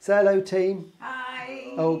hello. Say hello, team.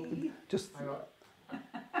 Hi. Oh, just...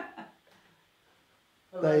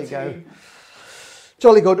 There you go.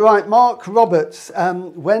 Jolly good. Right, Mark Roberts,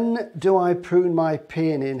 when do I prune my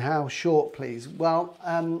peony and how short, please? Well,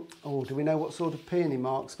 do we know what sort of peony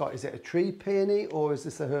Mark's got? Is it a tree peony or is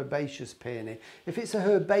this a herbaceous peony? If it's a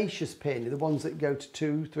herbaceous peony, the ones that go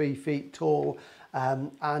to 2-3 feet tall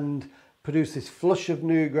and produce this flush of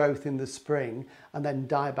new growth in the spring and then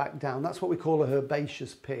die back down, that's what we call a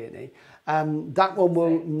herbaceous peony. That one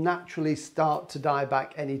will naturally start to die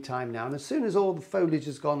back any time now. And as soon as all the foliage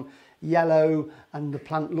has gone yellow and the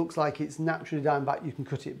plant looks like it's naturally dying back, you can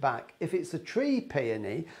cut it back. If it's a tree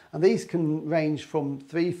peony, and these can range from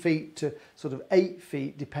 3 feet to sort of 8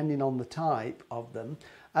 feet depending on the type of them,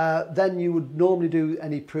 then you would normally do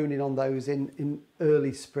any pruning on those in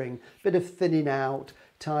early spring. Bit of thinning out,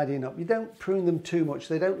 tidying up. You don't prune them too much.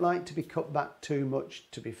 They don't like to be cut back too much,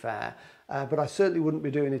 to be fair. But I certainly wouldn't be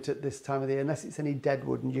doing it at this time of the year unless it's any dead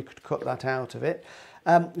wood and you could cut that out of it.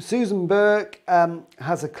 Susan Burke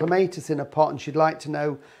has a clematis in a pot and she'd like to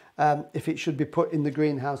know if it should be put in the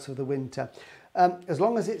greenhouse for the winter. As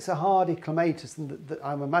long as it's a hardy clematis, and that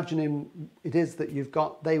I'm imagining it is that you've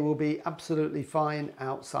got, they will be absolutely fine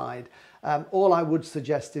outside. All I would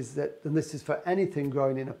suggest is that, and this is for anything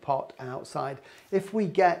growing in a pot outside, if we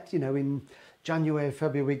get, you know, in January,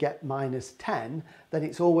 February, we get -10, then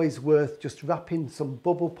it's always worth just wrapping some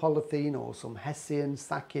bubble polythene or some hessian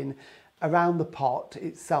sacking around the pot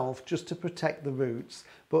itself just to protect the roots.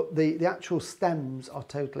 But the actual stems are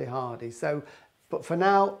totally hardy. So, but for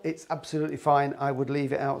now, it's absolutely fine. I would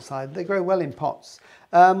leave it outside. They grow well in pots.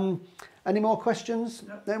 Any more questions?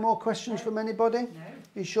 No more questions from anybody? No.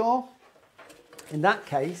 You sure? In that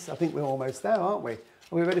case, I think we're almost there, aren't we? Are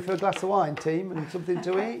we ready for a glass of wine, team, and something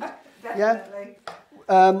to eat? Definitely.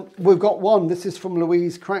 Yeah? We've got one. This is from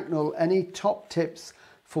Louise Cracknell. Any top tips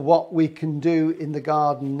for what we can do in the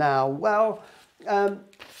garden now? Well,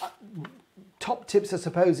 top tips, I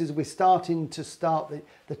suppose, is we're starting to start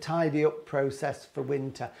the tidy up process for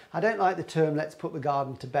winter. I don't like the term let's put the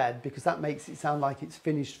garden to bed, because that makes it sound like it's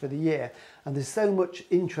finished for the year. And there's so much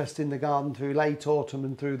interest in the garden through late autumn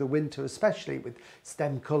and through the winter, especially with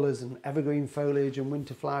stem colours and evergreen foliage and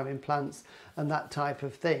winter flowering plants and that type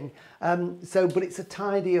of thing. But it's a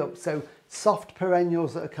tidy up. So soft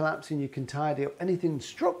perennials that are collapsing, you can tidy up. Anything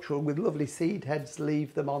structural with lovely seed heads,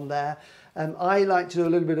 leave them on there. I like to do a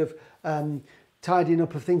little bit of tidying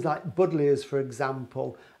up of things like buddleias, for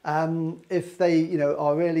example. If they, you know,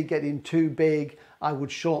 are really getting too big, I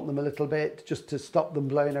would shorten them a little bit just to stop them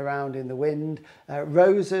blowing around in the wind.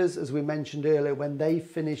 Roses, as we mentioned earlier, when they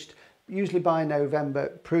finished, usually by November,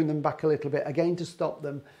 prune them back a little bit, again to stop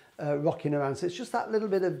them rocking around. So it's just that little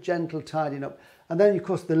bit of gentle tidying up. And then, of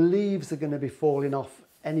course, the leaves are going to be falling off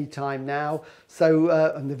any time now. So,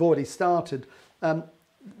 and they've already started.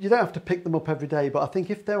 you don't have to pick them up every day, but I think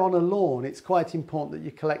if they're on a lawn, it's quite important that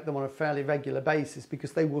you collect them on a fairly regular basis,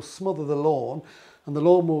 because they will smother the lawn and the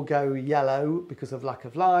lawn will go yellow because of lack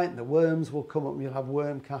of light, and the worms will come up and you'll have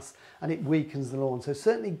worm casts and it weakens the lawn. So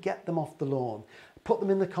certainly get them off the lawn. Put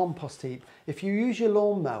them in the compost heap. If you use your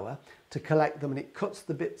lawnmower to collect them and it cuts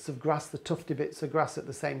the bits of grass, the tufty bits of grass at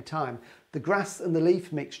the same time, the grass and the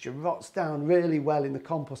leaf mixture rots down really well in the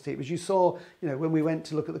compost heap. As you saw, when we went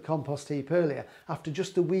to look at the compost heap earlier, after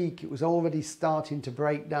just a week, it was already starting to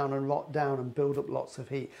break down and rot down and build up lots of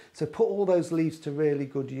heat. So put all those leaves to really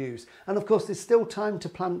good use. And of course, there's still time to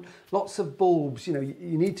plant lots of bulbs. You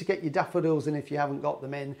need to get your daffodils in if you haven't got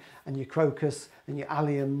them in, and your crocus and your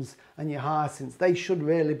alliums and your hyacinths. They should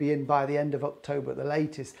really be in by the end of October at the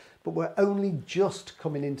latest. But we're only just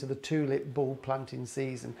coming into the tulip bulb planting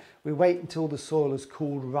season. We wait until the soil has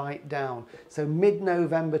cooled right down. So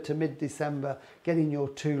mid-November to mid-December, get in your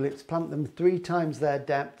tulips, plant them 3 times their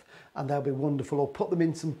depth, and they'll be wonderful. Or put them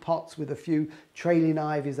in some pots with a few trailing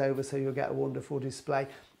ivies over, so you'll get a wonderful display.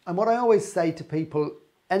 And what I always say to people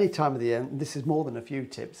any time of the year, and this is more than a few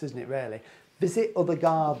tips, isn't it really? Visit other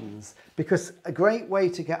gardens, because a great way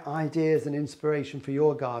to get ideas and inspiration for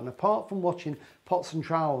your garden, apart from watching Pots and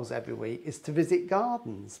Trowels every week, is to visit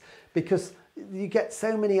gardens, because you get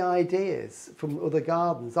so many ideas from other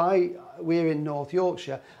gardens. We're in North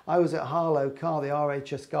Yorkshire. I was at Harlow Carr, the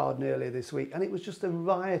RHS garden, earlier this week, and it was just a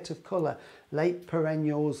riot of colour. Late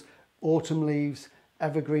perennials, autumn leaves,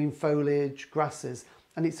 evergreen foliage, grasses.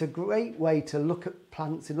 And it's a great way to look at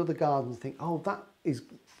plants in other gardens and think, oh, that is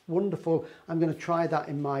wonderful, I'm going to try that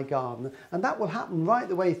in my garden. And that will happen right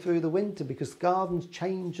the way through the winter, because gardens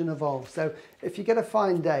change and evolve. So if you get a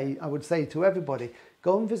fine day, I would say to everybody,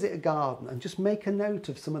 go and visit a garden and just make a note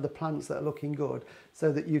of some of the plants that are looking good,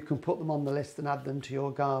 so that you can put them on the list and add them to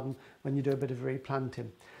your garden when you do a bit of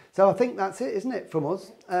replanting. So I think that's it, isn't it, from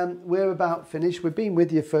us? We're about finished. We've been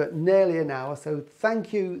with you for nearly an hour. So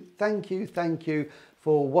thank you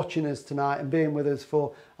for watching us tonight and being with us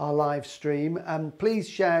for our live stream. Please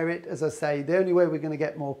share it. As I say, the only way we're going to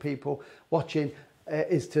get more people watching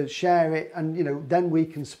is to share it, and then we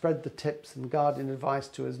can spread the tips and gardening advice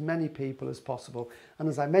to as many people as possible. And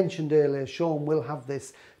as I mentioned earlier, Sean will have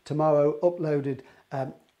this tomorrow uploaded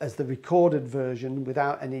as the recorded version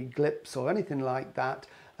without any clips or anything like that.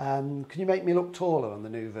 Can you make me look taller on the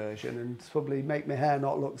new version, and probably make my hair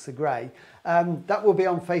not look so grey? That will be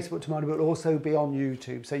on Facebook tomorrow, but also be on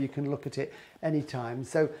YouTube, so you can look at it anytime.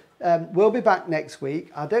 So we'll be back next week.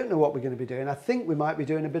 I don't know what we're going to be doing. I think we might be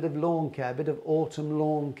doing a bit of lawn care, a bit of autumn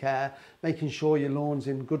lawn care, making sure your lawn's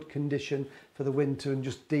in good condition for the winter, and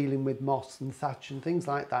just dealing with moss and thatch and things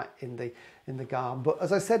like that in the garden. But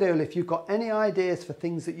as I said earlier, if you've got any ideas for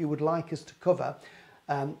things that you would like us to cover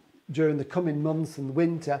during the coming months and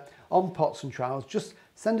winter on Pots and Trowels, just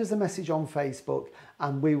send us a message on Facebook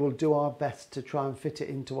and we will do our best to try and fit it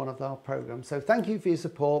into one of our programs. So thank you for your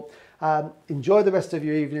support. Enjoy the rest of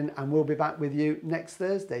your evening, and we'll be back with you next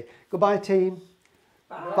Thursday. Goodbye, team.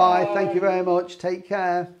 Bye. Bye. Thank you very much. Take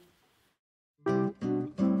care.